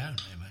sitting down?"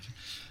 I imagine.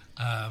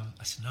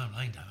 I said, "No, I'm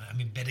lying down. I'm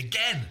in bed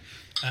again."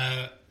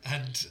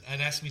 And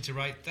asked me to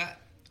write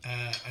that.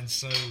 And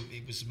so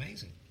it was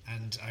amazing.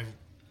 And I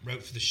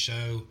wrote for the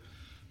show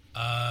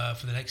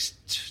for the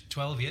next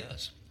 12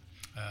 years.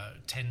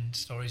 10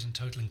 stories in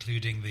total,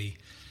 including the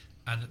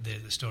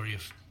story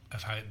of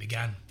how it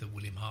began, the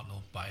William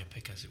Hartnell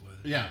biopic, as it were.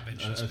 Yeah,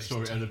 a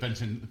story, an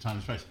event in time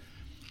and space.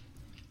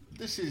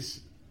 This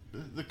is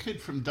the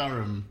kid from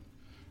Durham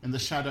in the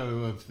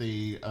shadow of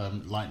the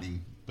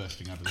lightning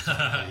bursting over the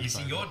top. You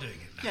see, you're doing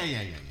it now.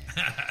 Yeah.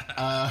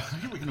 I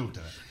think we can all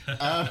do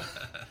it.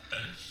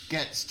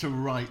 Gets to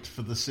write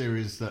for the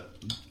series that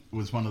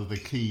was one of the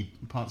key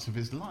parts of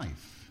his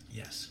life.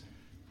 Yes.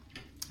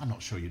 I'm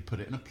not sure you'd put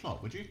it in a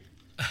plot, would you?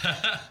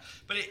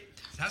 But it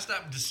has to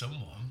happen to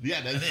someone.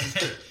 Yeah,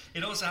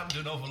 it also happened to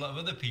an awful lot of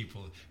other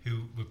people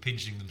who were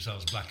pinching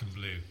themselves black and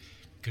blue.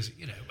 Because,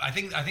 I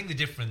think the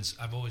difference,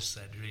 I've always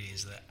said, really,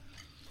 is that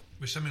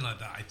with something like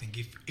that, I think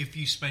if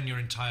you spend your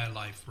entire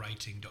life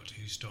writing Doctor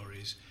Who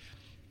stories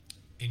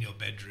in your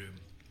bedroom,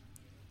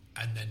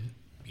 and then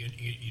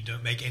you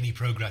don't make any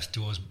progress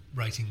towards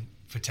writing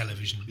for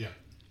television,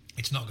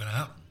 it's not going to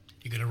happen.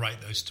 You're going to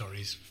write those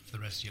stories for the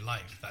rest of your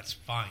life. That's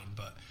fine,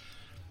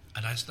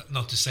 and that's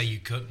not to say you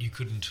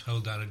couldn't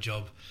hold down a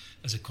job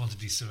as a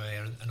quantity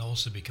surveyor and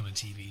also become a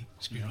TV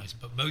screenwriter.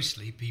 But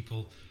mostly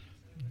people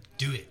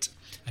do it,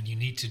 and you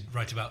need to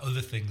write about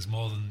other things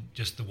more than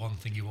just the one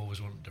thing you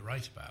always wanted to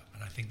write about.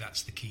 And I think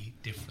that's the key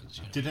difference.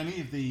 Did any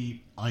of the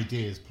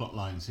ideas, plot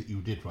lines that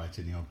you did write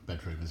in your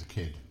bedroom as a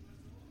kid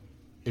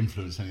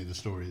influence any of the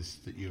stories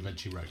that you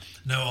eventually wrote?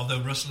 No,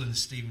 although Russell and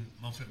Stephen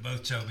Moffat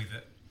both told me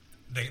that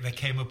there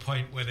came a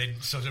point where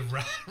they'd sort of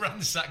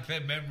ransack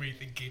their memory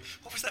thinking,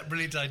 what was that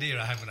brilliant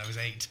idea I had when I was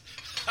 8?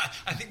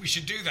 I think we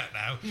should do that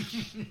now.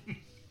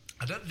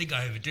 I don't think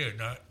I ever did.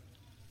 No.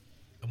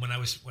 And when I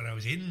was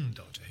in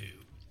Doctor Who,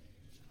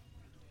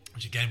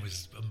 which again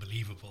was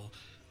unbelievable,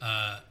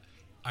 I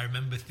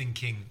remember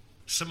thinking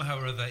somehow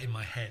or other in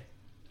my head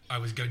I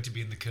was going to be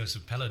in The Curse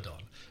of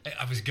Peladon.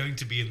 I was going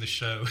to be in the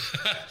show.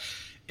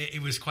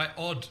 It was quite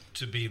odd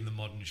to be in the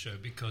modern show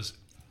because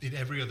in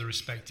every other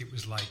respect, it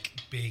was like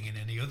being in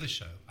any other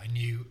show. I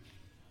knew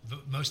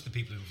most of the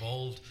people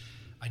involved.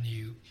 I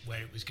knew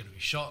where it was going to be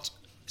shot,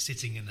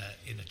 sitting in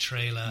a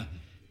trailer.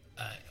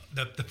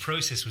 The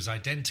process was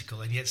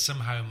identical, and yet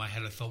somehow in my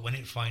head I thought, when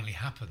it finally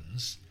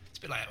happens, it's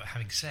a bit like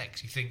having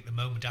sex. You think the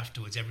moment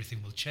afterwards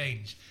everything will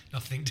change.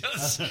 Nothing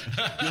does.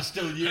 You're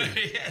still you.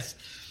 Yes.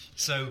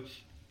 So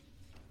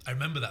I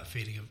remember that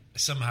feeling of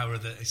somehow or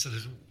other a sort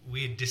of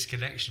weird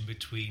disconnection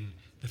between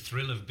the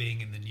thrill of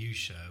being in the new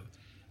show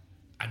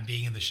and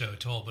being in the show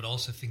at all, but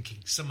also thinking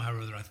somehow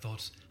or other I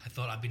thought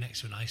I'd be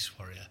next to an ice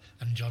warrior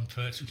and John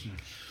Pertwee.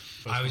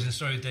 I was in a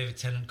story with David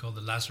Tennant called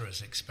The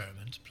Lazarus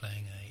Experiment,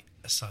 playing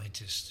a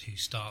scientist who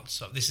starts.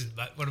 So this is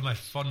one of my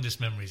fondest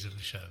memories of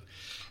the show.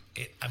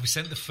 I was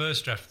sent the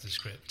first draft of the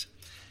script.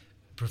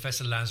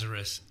 Professor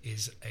Lazarus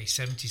is a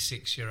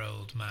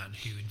 76-year-old man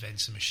who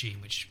invents a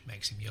machine which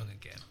makes him young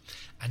again.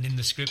 And in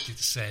the script it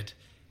said,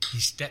 he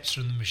steps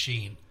from the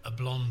machine, a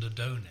blonde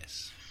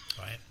Adonis,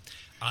 right?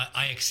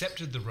 I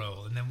accepted the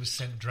role and then was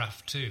sent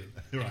draft 2.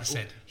 And it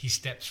said, he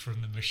steps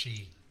from the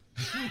machine.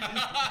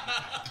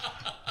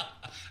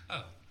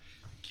 Oh,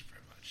 thank you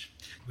very much.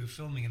 we were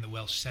filming in the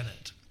Welsh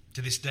Senate.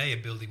 To this day, a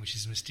building which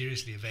is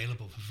mysteriously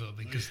available for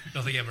filming because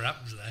nothing ever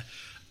happens there.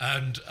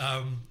 And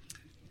I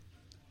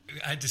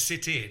had to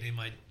sit in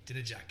my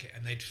dinner jacket,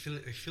 and they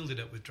filled it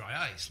up with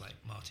dry ice, like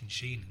Martin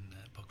Sheen in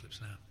Apocalypse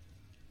Now.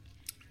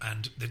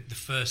 And the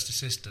first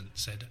assistant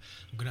said,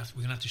 we're going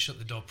to have to shut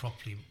the door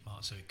properly,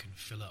 Mark, so it can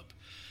fill up.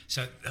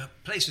 So the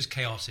place was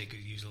chaotic.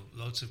 It used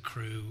loads of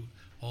crew,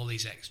 all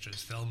these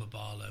extras, Thelma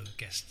Barlow,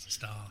 guest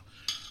star.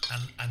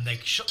 And they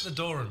shut the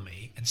door on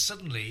me, and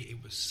suddenly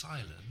it was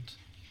silent.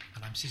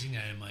 And I'm sitting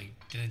there in my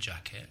dinner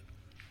jacket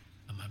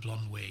and my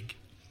blonde wig,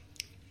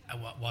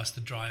 whilst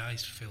the dry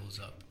ice fills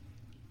up.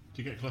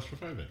 Do you get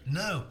claustrophobic?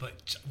 No,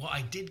 but what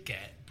I did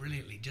get,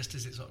 brilliantly, just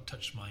as it sort of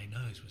touched my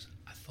nose, was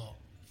I thought,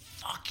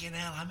 fucking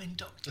hell, I'm in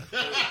Doctor.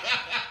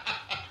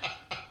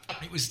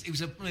 It was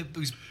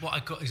what I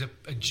got is a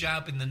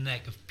jab in the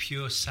neck of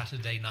pure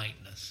Saturday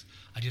nightness.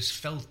 I just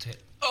felt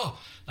it,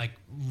 like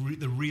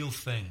the real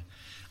thing,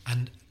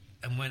 and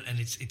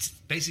it's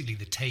basically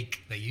the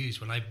take they use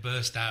when I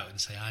burst out and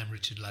say, I'm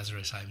Richard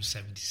Lazarus, I'm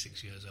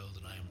 76 years old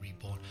and I am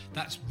reborn.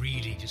 That's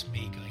really just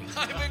me going,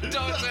 I'm in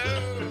Doctor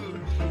Who.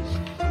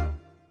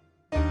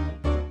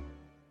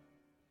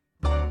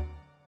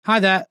 Hi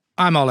there,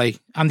 I'm Ollie.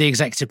 I'm the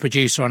executive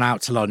producer on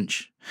Out to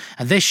Lunch,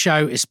 and this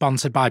show is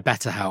sponsored by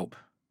BetterHelp.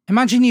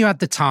 Imagine you had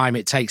the time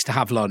it takes to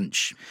have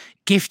lunch,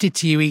 gifted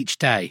to you each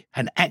day,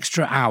 an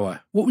extra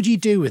hour. What would you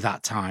do with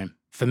that time?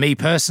 For me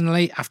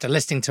personally, after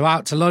listening to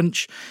Out to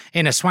Lunch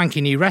in a swanky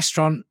new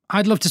restaurant,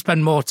 I'd love to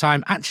spend more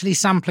time actually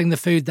sampling the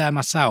food there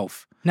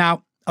myself.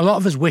 Now, a lot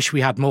of us wish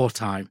we had more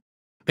time,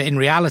 but in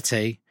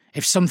reality,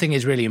 if something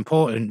is really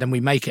important, then we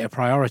make it a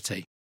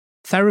priority.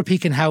 Therapy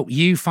can help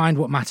you find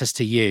what matters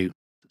to you,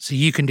 so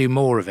you can do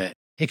more of it.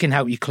 It can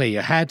help you clear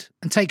your head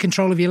and take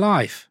control of your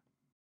life.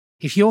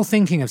 If you're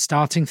thinking of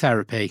starting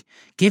therapy,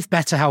 give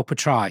BetterHelp a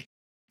try.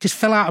 Just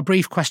fill out a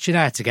brief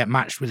questionnaire to get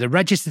matched with a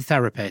registered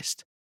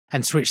therapist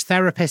and switch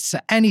therapists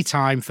at any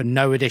time for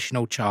no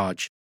additional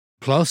charge.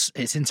 Plus,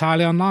 it's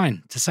entirely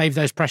online to save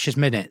those precious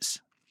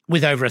minutes.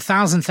 With over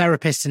 1,000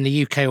 therapists in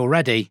the UK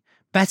already,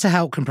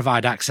 BetterHelp can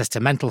provide access to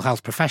mental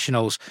health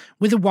professionals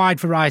with a wide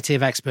variety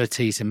of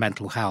expertise in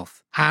mental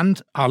health. And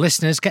our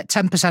listeners get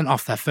 10%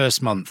 off their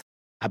first month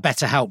at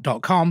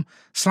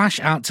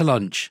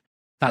betterhelp.com/outtolunch.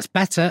 That's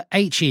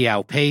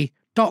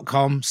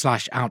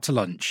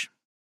betterhelp.com/outtolunch.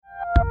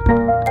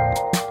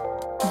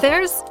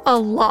 There's a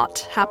lot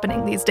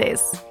happening these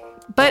days,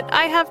 but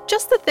I have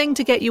just the thing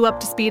to get you up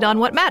to speed on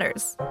what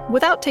matters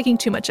without taking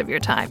too much of your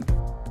time.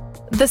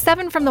 The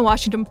 7 from the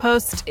Washington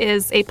Post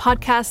is a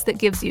podcast that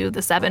gives you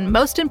the 7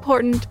 most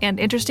important and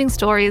interesting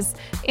stories,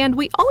 and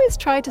we always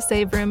try to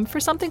save room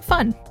for something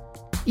fun.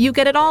 You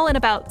get it all in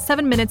about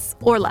 7 minutes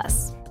or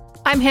less.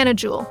 I'm Hannah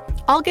Jewell.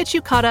 I'll get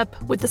you caught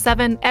up with the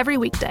 7 every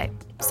weekday.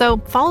 So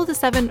follow the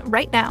 7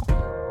 right now.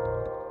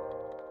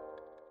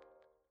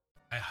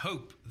 I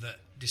hope that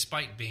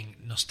despite being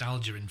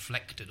nostalgia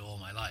inflected all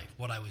my life,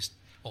 what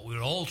we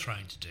were all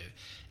trying to do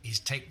is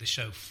take the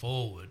show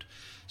forward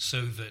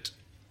so that,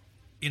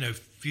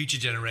 future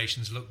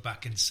generations look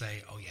back and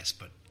say, oh yes,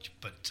 but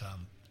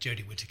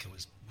Jodie Whittaker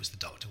was the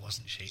Doctor,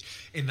 wasn't she?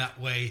 In that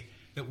way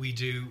that we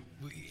do,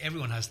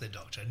 everyone has their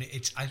Doctor, and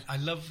I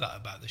love that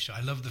about the show.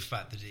 I love the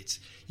fact that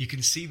you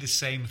can see the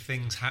same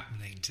things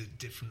happening to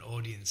different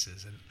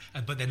audiences,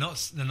 but they're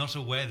not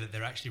aware that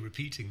they're actually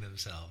repeating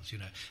themselves.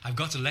 I've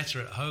got a letter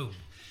at home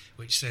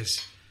which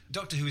says,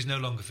 Doctor Who is no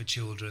longer for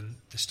children.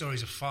 The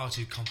stories are far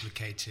too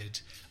complicated.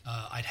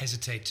 I'd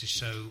hesitate to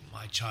show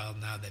my child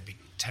now. They'd be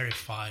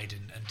terrified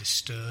and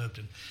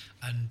disturbed.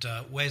 And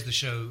where's the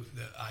show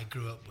that I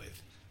grew up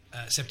with?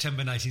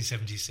 September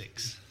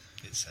 1976,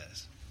 it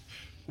says.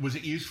 Was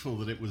it useful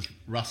that it was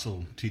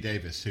Russell T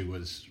Davies who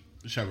was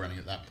showrunning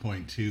at that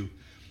point, who,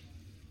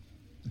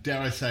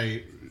 dare I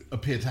say,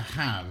 appeared to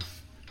have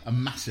a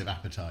massive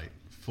appetite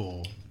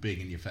for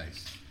being in your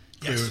face?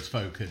 Yes. Queer as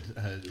Folk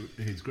had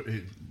his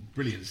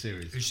brilliant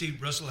series. You see,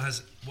 Russell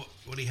has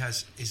what he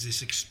has is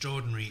this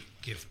extraordinary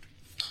gift.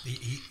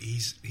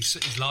 He's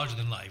larger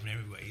than life in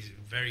every way. He's a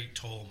very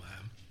tall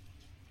man,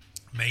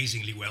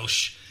 amazingly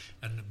Welsh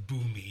and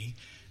boomy,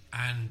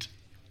 and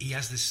he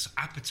has this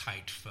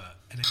appetite for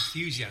an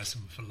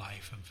enthusiasm for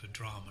life and for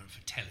drama and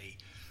for telly,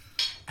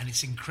 and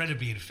it's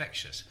incredibly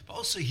infectious. But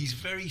also, he's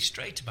very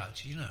straight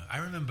about it. I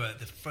remember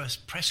the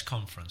first press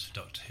conference for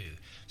Doctor Who.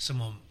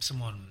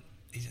 Someone.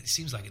 It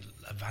seems like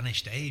a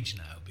vanished age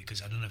now,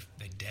 because I don't know if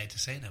they dare to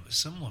say it now, but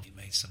someone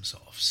made some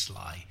sort of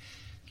sly,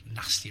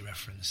 nasty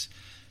reference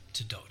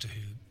to Doctor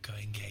Who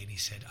going gay, and he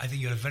said, I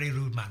think you're a very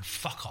rude man,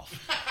 fuck off.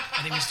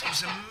 And it was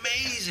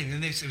amazing,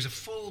 and it was a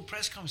full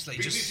press conference. Like,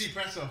 BBC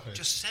press office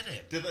just said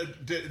it. Did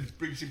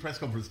BBC press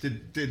conference,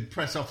 did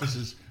press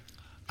officers...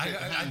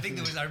 I think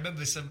there was. I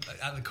remember some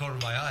at the corner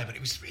of my eye, but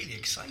it was really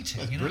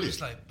exciting. It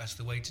was like, that's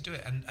the way to do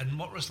it. And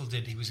what Russell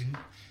did, he was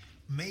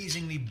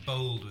amazingly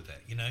bold with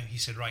it. He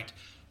said, right,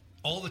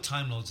 all the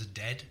Time Lords are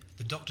dead.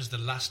 The Doctor's the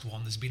last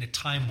one. There's been a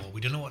time war.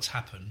 We don't know what's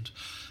happened.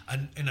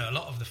 And a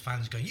lot of the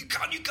fans going, you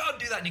can't do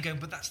that. And you're going,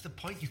 but that's the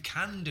point. You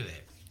can do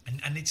it.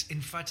 And it's,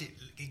 in fact,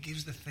 it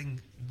gives the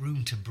thing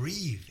room to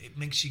breathe. It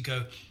makes you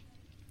go,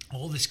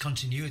 all this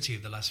continuity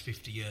of the last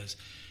 50 years,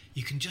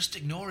 you can just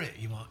ignore it,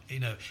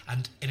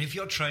 and if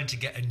you're trying to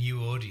get a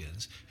new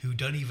audience who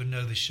don't even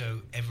know the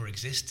show ever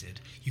existed,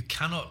 you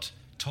cannot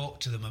talk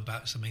to them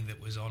about something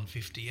that was on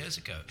 50 years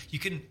ago. You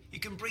can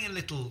bring in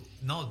little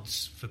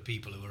nods for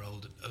people who are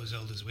as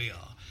old as we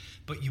are,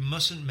 but you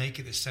mustn't make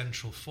it the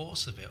central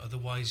force of it.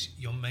 Otherwise,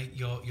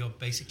 you're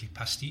basically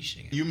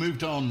pastiching it. You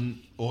moved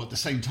on, or at the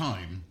same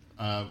time,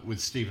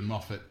 with Stephen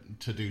Moffat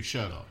to do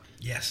Sherlock.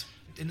 Yes,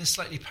 in a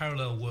slightly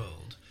parallel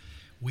world,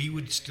 we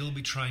would still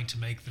be trying to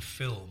make the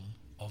film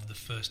of the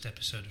first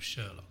episode of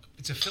Sherlock.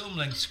 It's a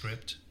film-length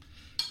script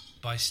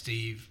by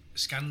Steve,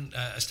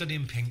 A Study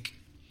in Pink,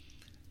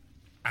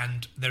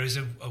 and there is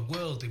a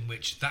world in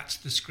which that's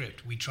the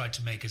script we tried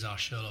to make as our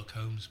Sherlock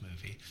Holmes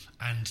movie,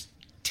 and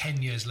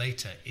 10 years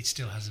later, it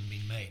still hasn't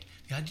been made.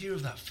 The idea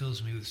of that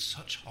fills me with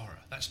such horror.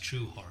 That's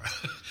true horror.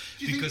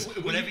 Because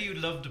whatever you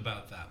loved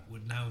about that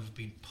would now have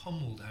been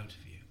pummeled out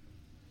of you.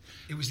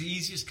 It was the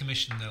easiest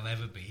commission there'll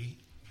ever be.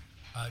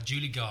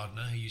 Julie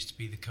Gardner, who used to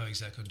be the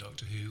co-exec on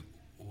Doctor Who,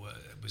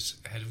 was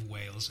head of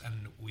Wales,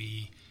 and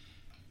we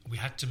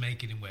had to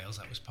make it in Wales.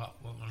 That was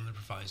one of the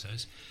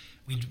provisos.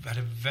 We had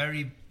a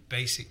very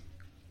basic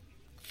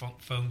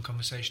phone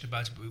conversation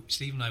about it, but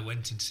Steve and I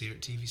went in to see her at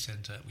TV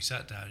Centre. We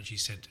sat down and she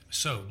said,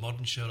 "So,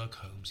 modern Sherlock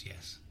Holmes,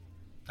 yes."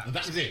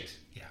 That was it?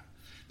 Yeah.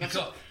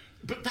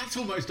 But that's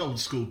almost old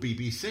school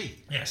BBC.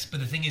 Yes,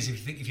 but the thing is,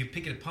 if you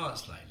pick it apart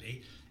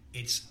slightly,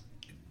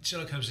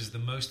 Sherlock Holmes is the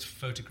most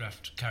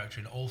photographed character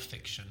in all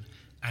fiction,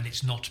 and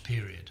it's not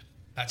period.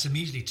 That's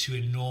immediately two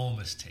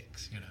enormous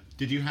ticks,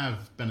 Did you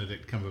have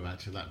Benedict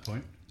Cumberbatch at that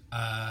point?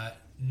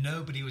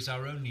 Nobody was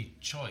our only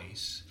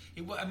choice.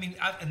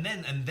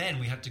 And then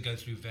we had to go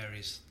through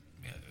various.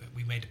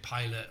 We made a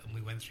pilot and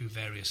we went through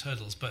various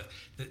hurdles, but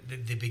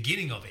the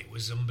beginning of it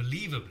was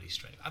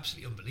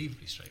absolutely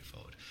unbelievably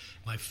straightforward.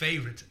 My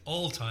favourite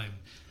all-time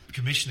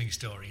commissioning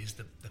story is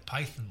the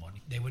Python one.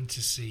 They went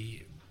to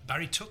see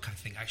Barry Took, I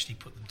think, actually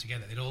put them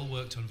together. They'd all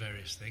worked on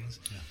various things,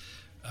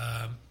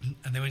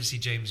 and they went to see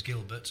James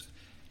Gilbert,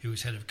 who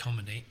was head of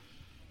comedy,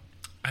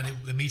 and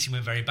the meeting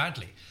went very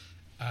badly.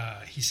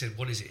 He said,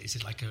 "What is it? Is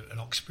it like an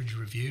Oxbridge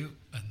review?"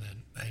 And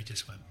then they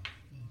just went,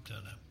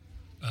 "Don't know.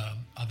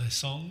 Are there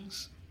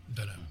songs?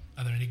 Don't know.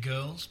 Are there any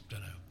girls?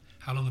 Don't know.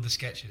 How long are the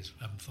sketches?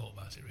 I haven't thought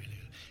about it really.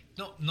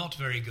 Not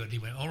very good." He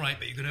went, "All right,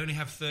 but you can only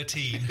have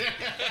 13.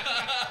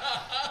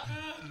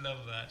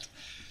 Love that.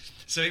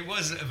 So it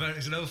was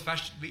an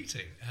old-fashioned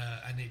meeting,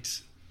 and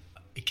it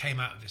came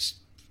out of this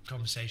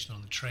conversation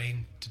on the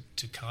train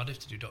to Cardiff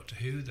to do Doctor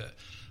Who that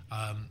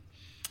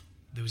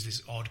there was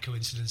this odd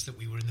coincidence that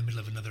we were in the middle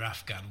of another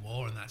Afghan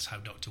war, and that's how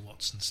Dr.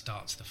 Watson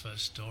starts the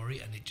first story,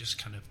 and it just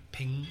kind of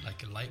pinged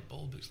like a light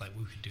bulb. It's like,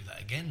 we could do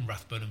that again.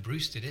 Rathbone and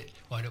Bruce did it.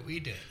 Why don't we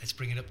do it? Let's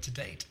bring it up to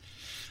date.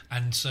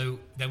 And so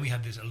then we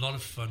had a lot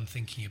of fun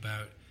thinking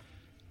about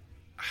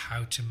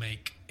how to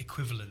make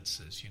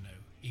equivalences,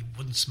 He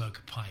wouldn't smoke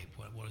a pipe.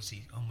 What is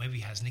he? Oh, maybe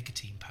he has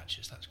nicotine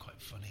patches. That's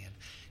quite funny. And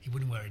he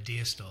wouldn't wear a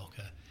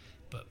deerstalker,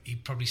 but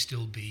he'd probably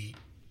still be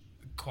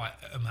quite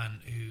a man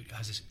who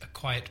has a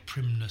quiet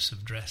primness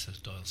of dress, as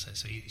Doyle says.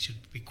 So he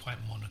should be quite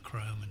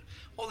monochrome, and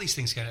all these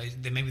things.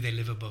 Maybe they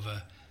live above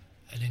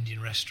an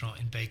Indian restaurant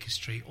in Baker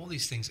Street. All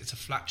these things. It's a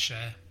flat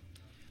share.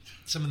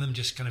 Some of them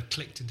just kind of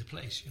clicked into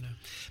place,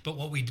 But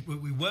what we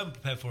weren't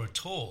prepared for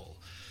at all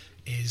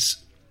is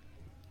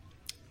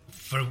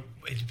for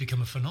it to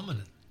become a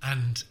phenomenon.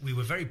 And we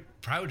were very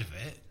proud of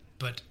it,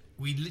 but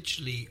we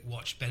literally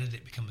watched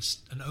Benedict become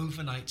an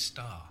overnight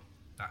star.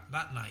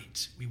 That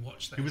night, we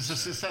watched that. He was a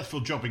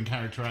successful jobbing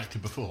character actor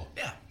before.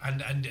 Yeah,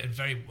 and a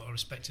very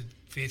well-respected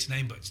theatre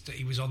name, but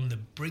he was on the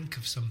brink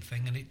of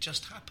something, and it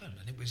just happened.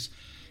 And it was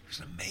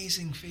an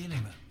amazing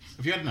feeling.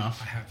 Have you had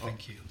enough? I have,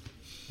 thank you.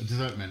 A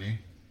dessert menu?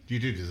 Do you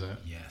do dessert?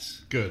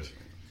 Yes. Good.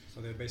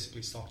 So they're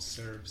basically soft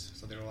serves,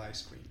 so they're all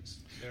ice creams.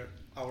 They're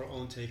our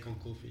own take on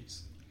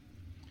kulfis.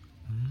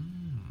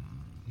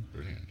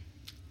 Brilliant.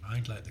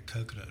 I'd like the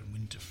coconut and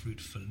winter fruit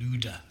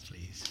Faluda,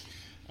 please.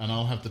 And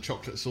I'll have the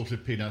chocolate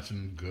salted peanut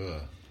and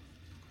gur.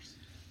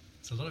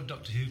 There's a lot of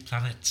Doctor Who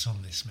planets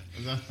on this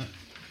menu.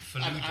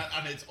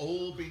 and it's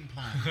all been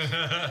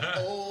planned.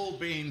 All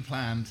been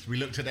planned. We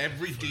looked at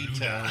every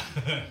detail.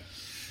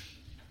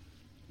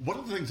 One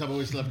of the things I've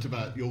always loved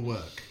about your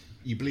work,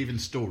 you believe in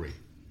story.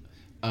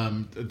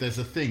 There's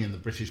a thing in the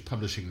British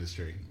publishing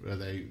industry where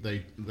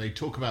they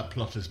talk about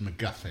plot as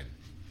MacGuffin.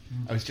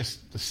 Oh, it's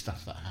just the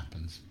stuff that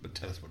happens, but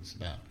tell us what it's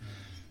about.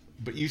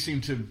 But you seem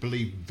to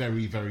believe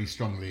very, very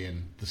strongly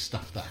in the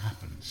stuff that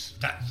happens.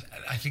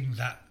 I think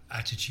that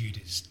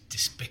attitude is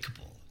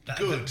despicable.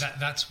 Good.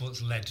 That's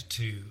what's led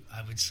to,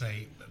 I would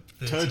say,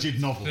 turgid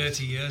novels.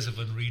 30 years of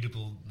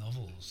unreadable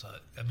novels.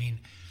 I mean,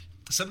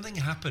 something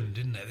happened,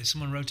 didn't there?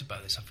 Someone wrote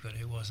about this, I forgot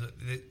who it was.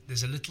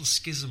 There's a little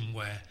schism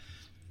where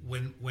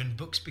when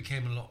books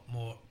became a lot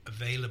more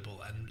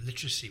available and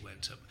literacy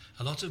went up,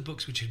 a lot of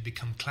books which had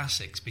become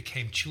classics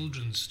became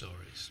children's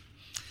stories.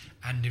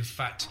 And in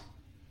fact,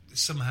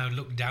 somehow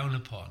looked down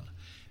upon.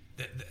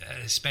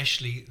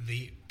 especially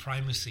the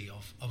primacy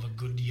of a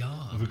good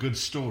yarn, of a good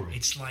story.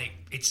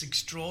 It's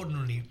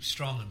extraordinarily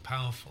strong and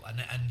powerful,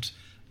 and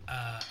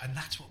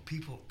that's what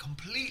people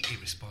completely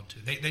respond to.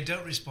 They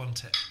don't respond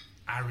to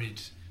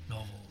arid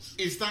novels.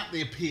 Is that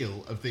the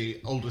appeal of the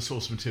older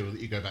source material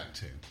that you go back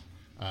to?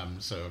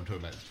 So I'm talking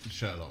about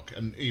Sherlock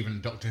and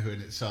even Doctor Who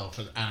in itself,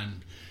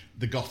 and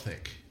the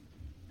Gothic.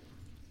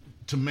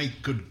 To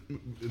make good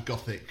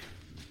Gothic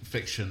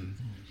fiction,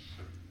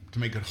 to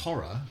make good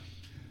horror,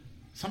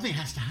 something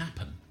has to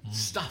happen.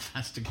 Stuff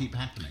has to keep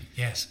happening.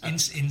 Yes,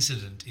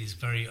 incident is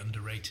very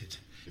underrated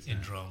in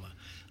drama.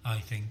 I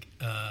think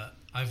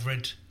I've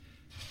read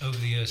over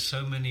the years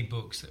so many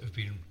books that have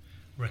been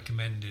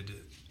recommended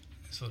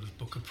sort of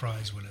Booker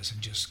Prize winners,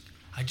 and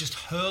I just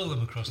hurl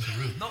them across the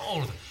room. Not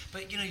all of them,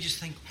 but you just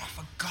think, oh,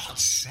 for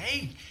God's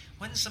sake,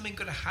 when's something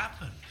going to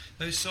happen?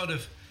 Those sort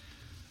of,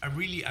 I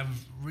really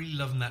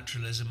love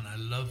naturalism, and I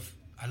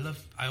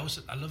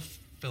love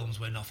films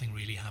where nothing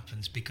really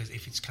happens, because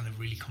if it's kind of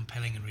really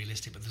compelling and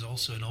realistic, but there's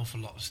also an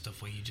awful lot of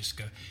stuff where you just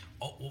go,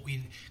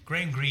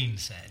 Graham Greene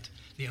said,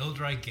 the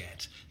older I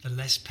get, the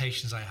less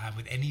patience I have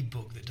with any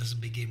book that doesn't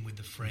begin with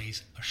the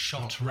phrase, a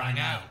shot rang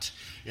out.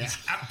 Yeah. He's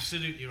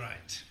absolutely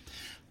right.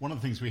 One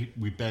of the things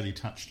we barely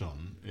touched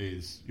on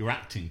is your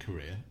acting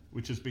career,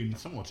 which has been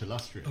somewhat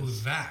illustrious. Oh,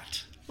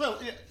 that. Well,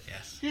 yeah,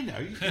 yes.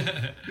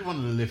 You won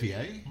an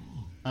Olivier.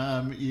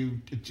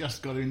 You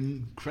just got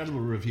incredible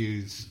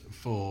reviews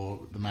for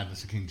The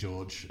Madness of King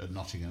George at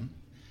Nottingham.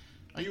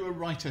 Are you a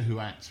writer who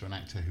acts or an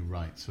actor who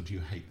writes, or do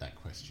you hate that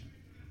question?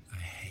 I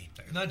hate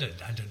that. No, I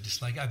don't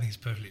dislike it. I think it's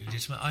perfectly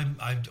legitimate.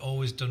 I've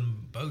always done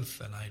both,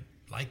 and I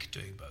like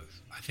doing both.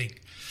 I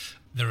think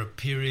there are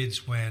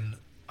periods when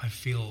I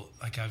feel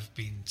like I've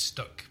been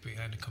stuck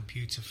behind a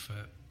computer for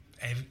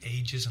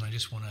ages, and I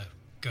just want to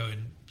go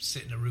and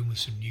sit in a room with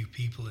some new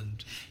people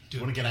and do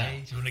you want to get out?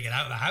 You want to get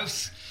out of the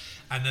house?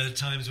 And there are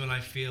times when I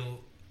feel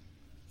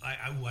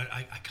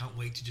I can't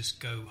wait to just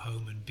go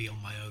home and be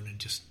on my own and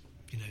just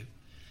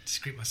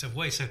scrape myself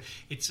away. So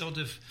it's sort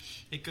of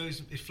it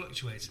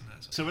fluctuates in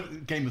that. So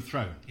Game of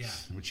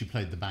Thrones, in which you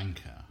played the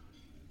banker.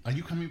 Are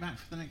you coming back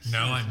for the next season?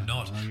 No, I'm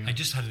not. Oh, yeah. I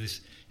just had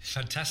this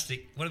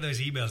fantastic one of those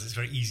emails that's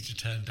very easy to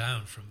turn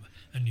down from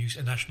a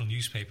national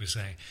newspaper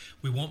saying,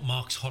 we want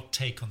Mark's hot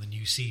take on the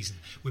new season.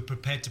 We're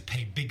prepared to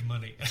pay big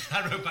money.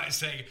 I wrote back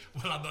saying,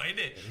 well, I'm not in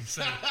it.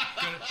 So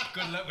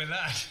good luck with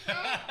that.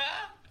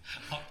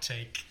 Hot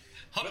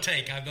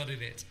take, I'm not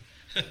in it.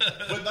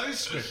 When those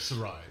scripts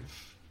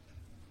arrive,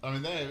 I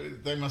mean,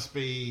 they must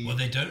be... Well,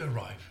 they don't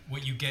arrive.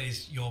 What you get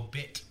is your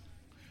bit.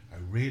 Oh,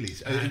 really?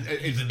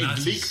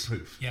 It's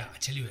leak-proof? Yeah, I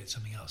tell you it's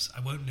something else.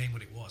 I won't name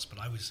what it was, but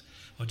I was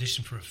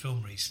auditioned for a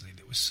film recently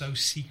that was so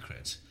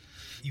secret.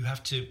 You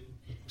have to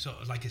sort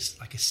of like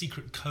a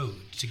secret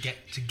code to get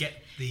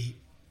the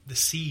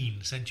scene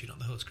sent to you, not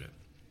the whole script.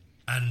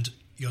 And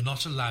you're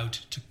not allowed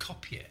to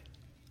copy it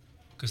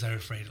because they're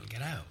afraid it'll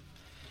get out.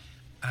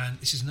 And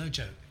this is no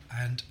joke.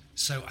 And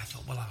so I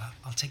thought, well,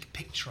 I'll take a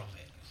picture of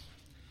it.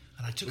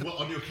 And I took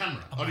on your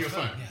camera, on your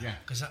phone, yeah.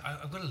 Because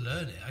I've got to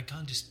learn it. I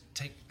can't just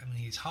take. I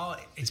mean, it's hard.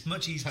 It's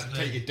much easier to learn.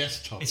 Take your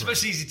desktop. It's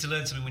much easier to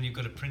learn something when you've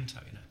got a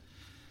printout,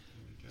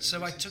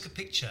 So I took a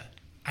picture,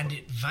 and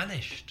it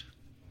vanished.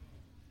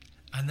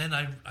 And then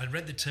I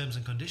read the terms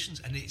and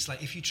conditions, and it's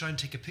like, if you try and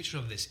take a picture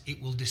of this,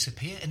 it will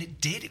disappear. And it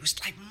did. It was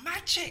like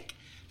magic.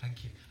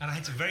 Thank you. And I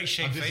had to very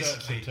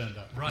shamefacedly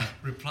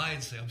reply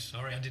and say, I'm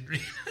sorry, I didn't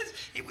realise.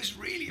 It was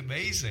really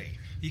amazing.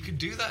 You can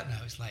do that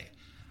now. It's like,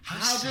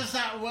 how does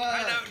that work?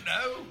 I don't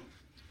know.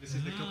 This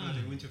is the coconut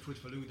and winter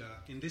fruit Faluda.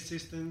 In this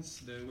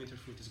instance, the winter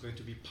fruit is going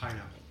to be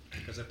pineapple,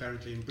 because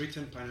apparently in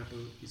Britain, pineapple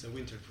is a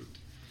winter fruit.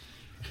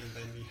 And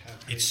then we have...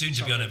 It's soon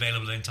to be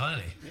unavailable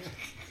entirely. Yeah.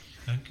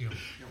 Thank you.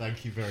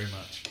 Thank you very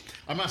much.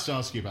 I must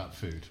ask you about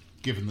food,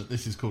 given that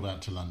this is called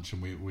Out to Lunch,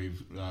 and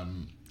we've...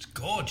 It's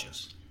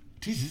gorgeous.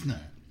 It is, isn't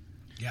it?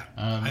 Yeah.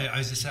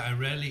 As I say, I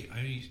only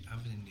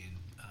have it in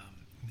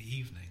the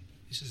evening.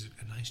 This is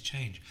a nice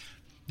change.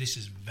 This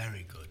is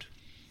very good.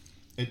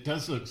 It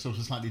does look sort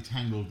of slightly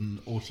tangled and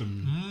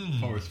autumn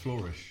forest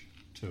flourish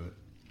to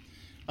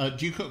it.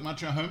 Do you cook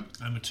much at home?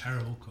 I'm a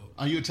terrible cook.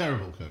 Are you a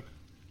terrible cook?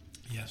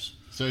 Yes.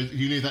 So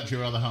you leave that to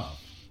your other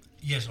half?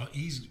 Yes, well,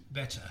 he's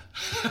better.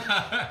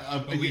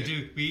 But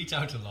we eat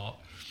out a lot.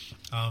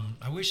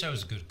 I wish I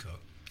was a good cook.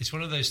 It's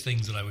one of those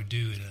things that I would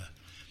do in a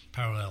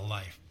parallel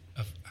life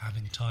of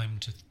having time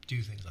to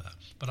do things like that.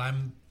 But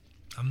I'm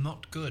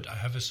not good. I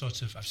have a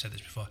sort of, I've said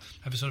this before,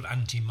 I have a sort of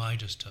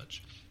anti-Midas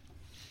touch.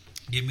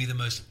 Give me the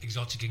most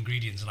exotic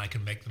ingredients and I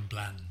can make them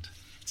bland.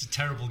 It's a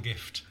terrible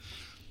gift.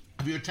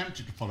 Have you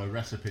attempted to follow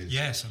recipes?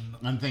 Yes.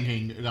 I'm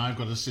thinking, I've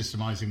got a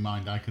systemizing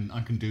mind. I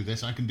can do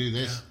this. I can do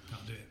this. Yeah,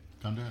 can't do it.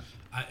 Can't do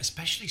it.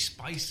 Especially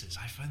spices.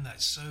 I find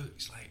that so.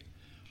 It's like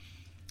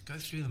go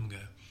through them and go,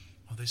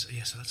 oh, this.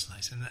 Yeah, so that's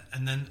nice.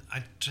 And then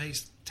I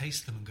taste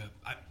them and go,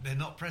 they're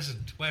not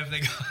present. Where have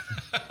they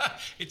gone?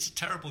 It's a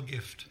terrible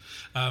gift.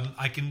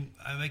 I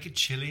make a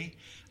chili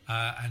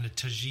and a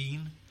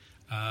tagine.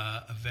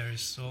 of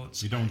various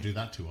sorts. You don't do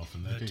that too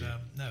often, though, do you?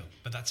 No,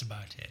 but that's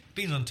about it.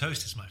 Beans on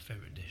toast is my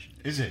favourite dish.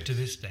 Is it? To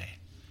this day.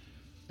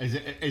 Is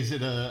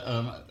it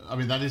I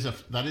mean, that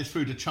is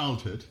food of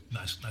childhood.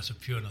 That's a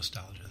pure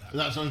nostalgia.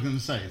 That's what I was going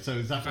to say. So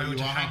is that what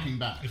you are harking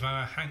back? If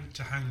I were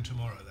to hang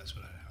tomorrow, that's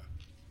what I'd have.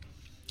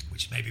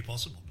 Which may be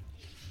possible.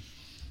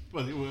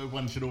 Well,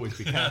 one should always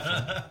be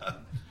careful.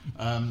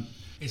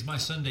 It's my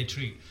Sunday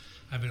treat.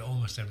 I have it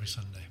almost every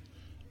Sunday.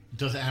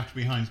 Does it have to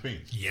be Heinz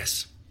beans?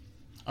 Yes.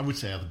 I would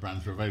say other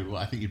brands are available.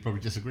 I think you'd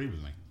probably disagree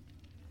with me.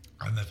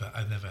 I've never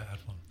had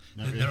one.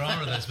 No, There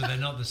are others, but they're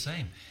not the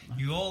same.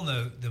 You all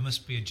know there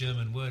must be a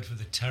German word for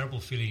the terrible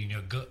feeling in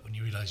your gut when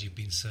you realise you've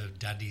been served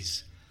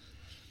Daddy's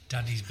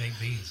baked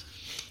beans.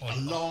 Or, a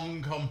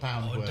long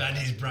compound word. Or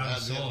Daddy's brown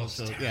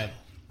sauce. Yeah.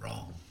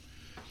 Wrong.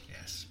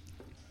 Yes.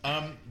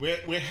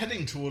 We're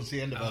heading towards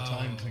the end of our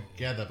time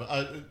together,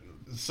 but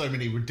so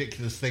many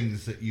ridiculous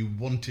things that you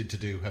wanted to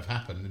do have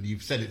happened, and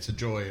you've said it's a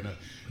joy and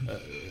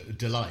a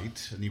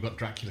delight, and you've got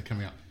Dracula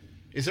coming up.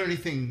 Is there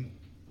anything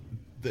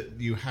that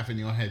you have in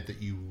your head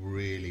that you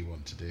really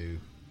want to do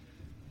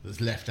that's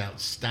left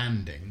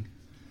outstanding,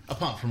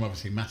 apart from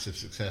obviously massive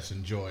success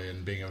and joy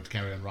and being able to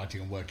carry on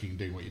writing and working and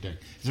doing what you're doing?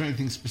 Is there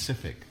anything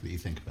specific that you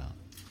think about?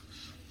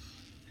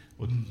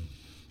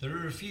 There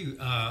are a few.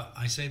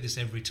 I say this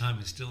every time,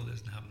 it still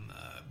doesn't happen.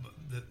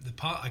 But the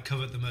part I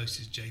covered the most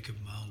is Jacob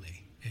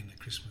Marley in A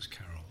Christmas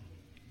Carol.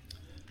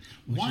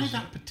 Why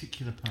that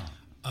particular part?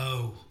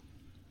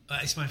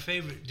 It's my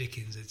favourite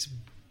Dickens.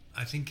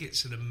 I think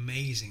it's an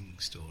amazing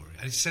story.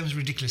 It sounds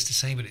ridiculous to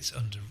say, but it's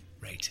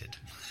underrated.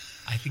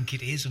 I think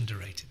it is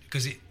underrated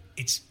because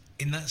it's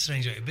in that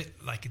strange way, a bit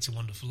like It's a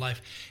Wonderful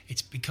Life.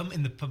 It's become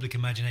in the public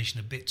imagination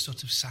a bit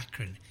sort of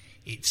saccharine.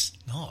 It's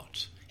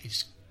not.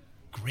 It's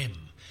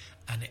grim.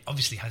 And it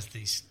obviously has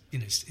these,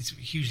 it's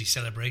hugely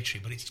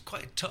celebratory, but it's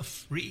quite a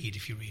tough read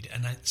if you read it.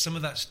 And some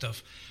of that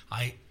stuff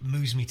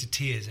moves me to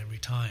tears every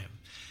time.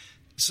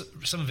 So,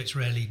 some of it's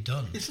rarely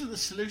done. Isn't the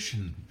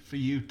solution for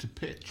you to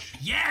pitch?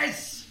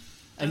 Yes!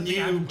 And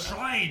you have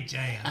tried,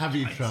 Jay. Have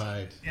you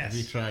tried? Yes. Have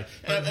you tried?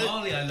 But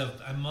Marley I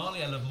love. And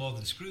Marley I love more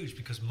than Scrooge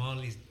because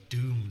Marley's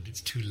doomed. It's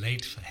too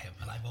late for him,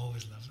 and I've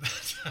always loved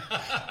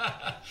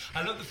that.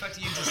 I love the fact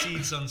he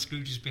intercedes on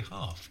Scrooge's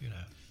behalf.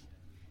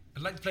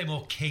 I'd like to play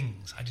more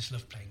kings. I just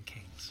love playing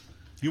kings.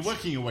 You're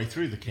working your way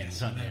through the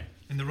kings, aren't you?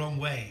 In the wrong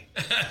way.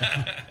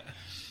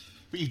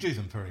 But you do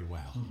them very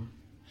well. Mm-hmm.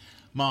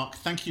 Mark,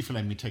 thank you for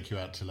letting me take you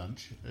out to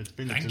lunch. It's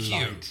been a delight.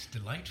 Thank you. It's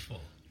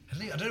delightful.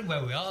 I don't know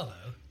where we are,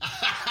 though.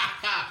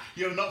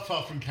 You're not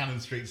far from Cannon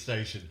Street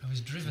Station. I was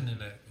driven in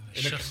a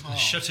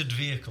shuttered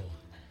vehicle.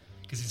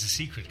 Because it's a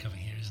secret coming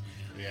here, isn't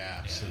it? Yeah,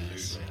 absolutely.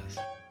 Yes.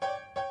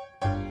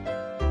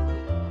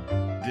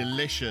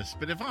 Delicious.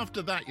 But if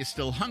after that you're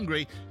still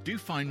hungry, do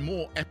find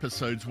more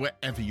episodes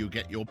wherever you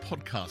get your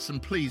podcasts.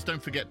 And please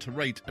don't forget to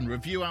rate and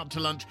review Out to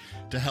Lunch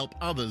to help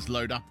others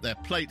load up their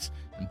plates,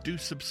 and do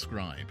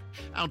subscribe.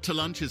 Out to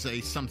Lunch is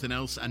a Something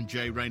Else and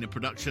Jay Rayner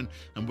production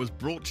and was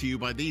brought to you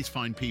by these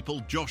fine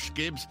people: Josh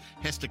Gibbs,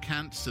 Hester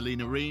Kant,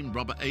 Selena Reen,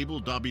 Robert Abel,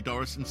 Darby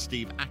Dorris and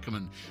Steve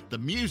Ackerman. The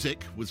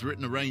music was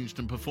written, arranged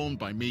and performed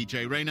by me,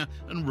 Jay Rayner,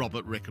 and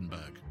Robert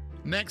Rickenberg.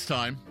 Next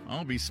time,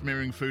 I'll be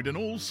smearing food in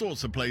all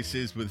sorts of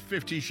places with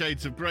 50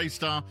 Shades of Grey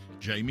star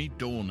Jamie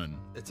Dornan.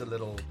 It's a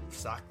little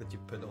sack that you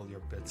put all your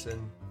bits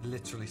in.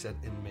 Literally said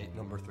inmate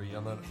number 3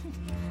 on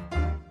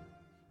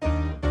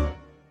it.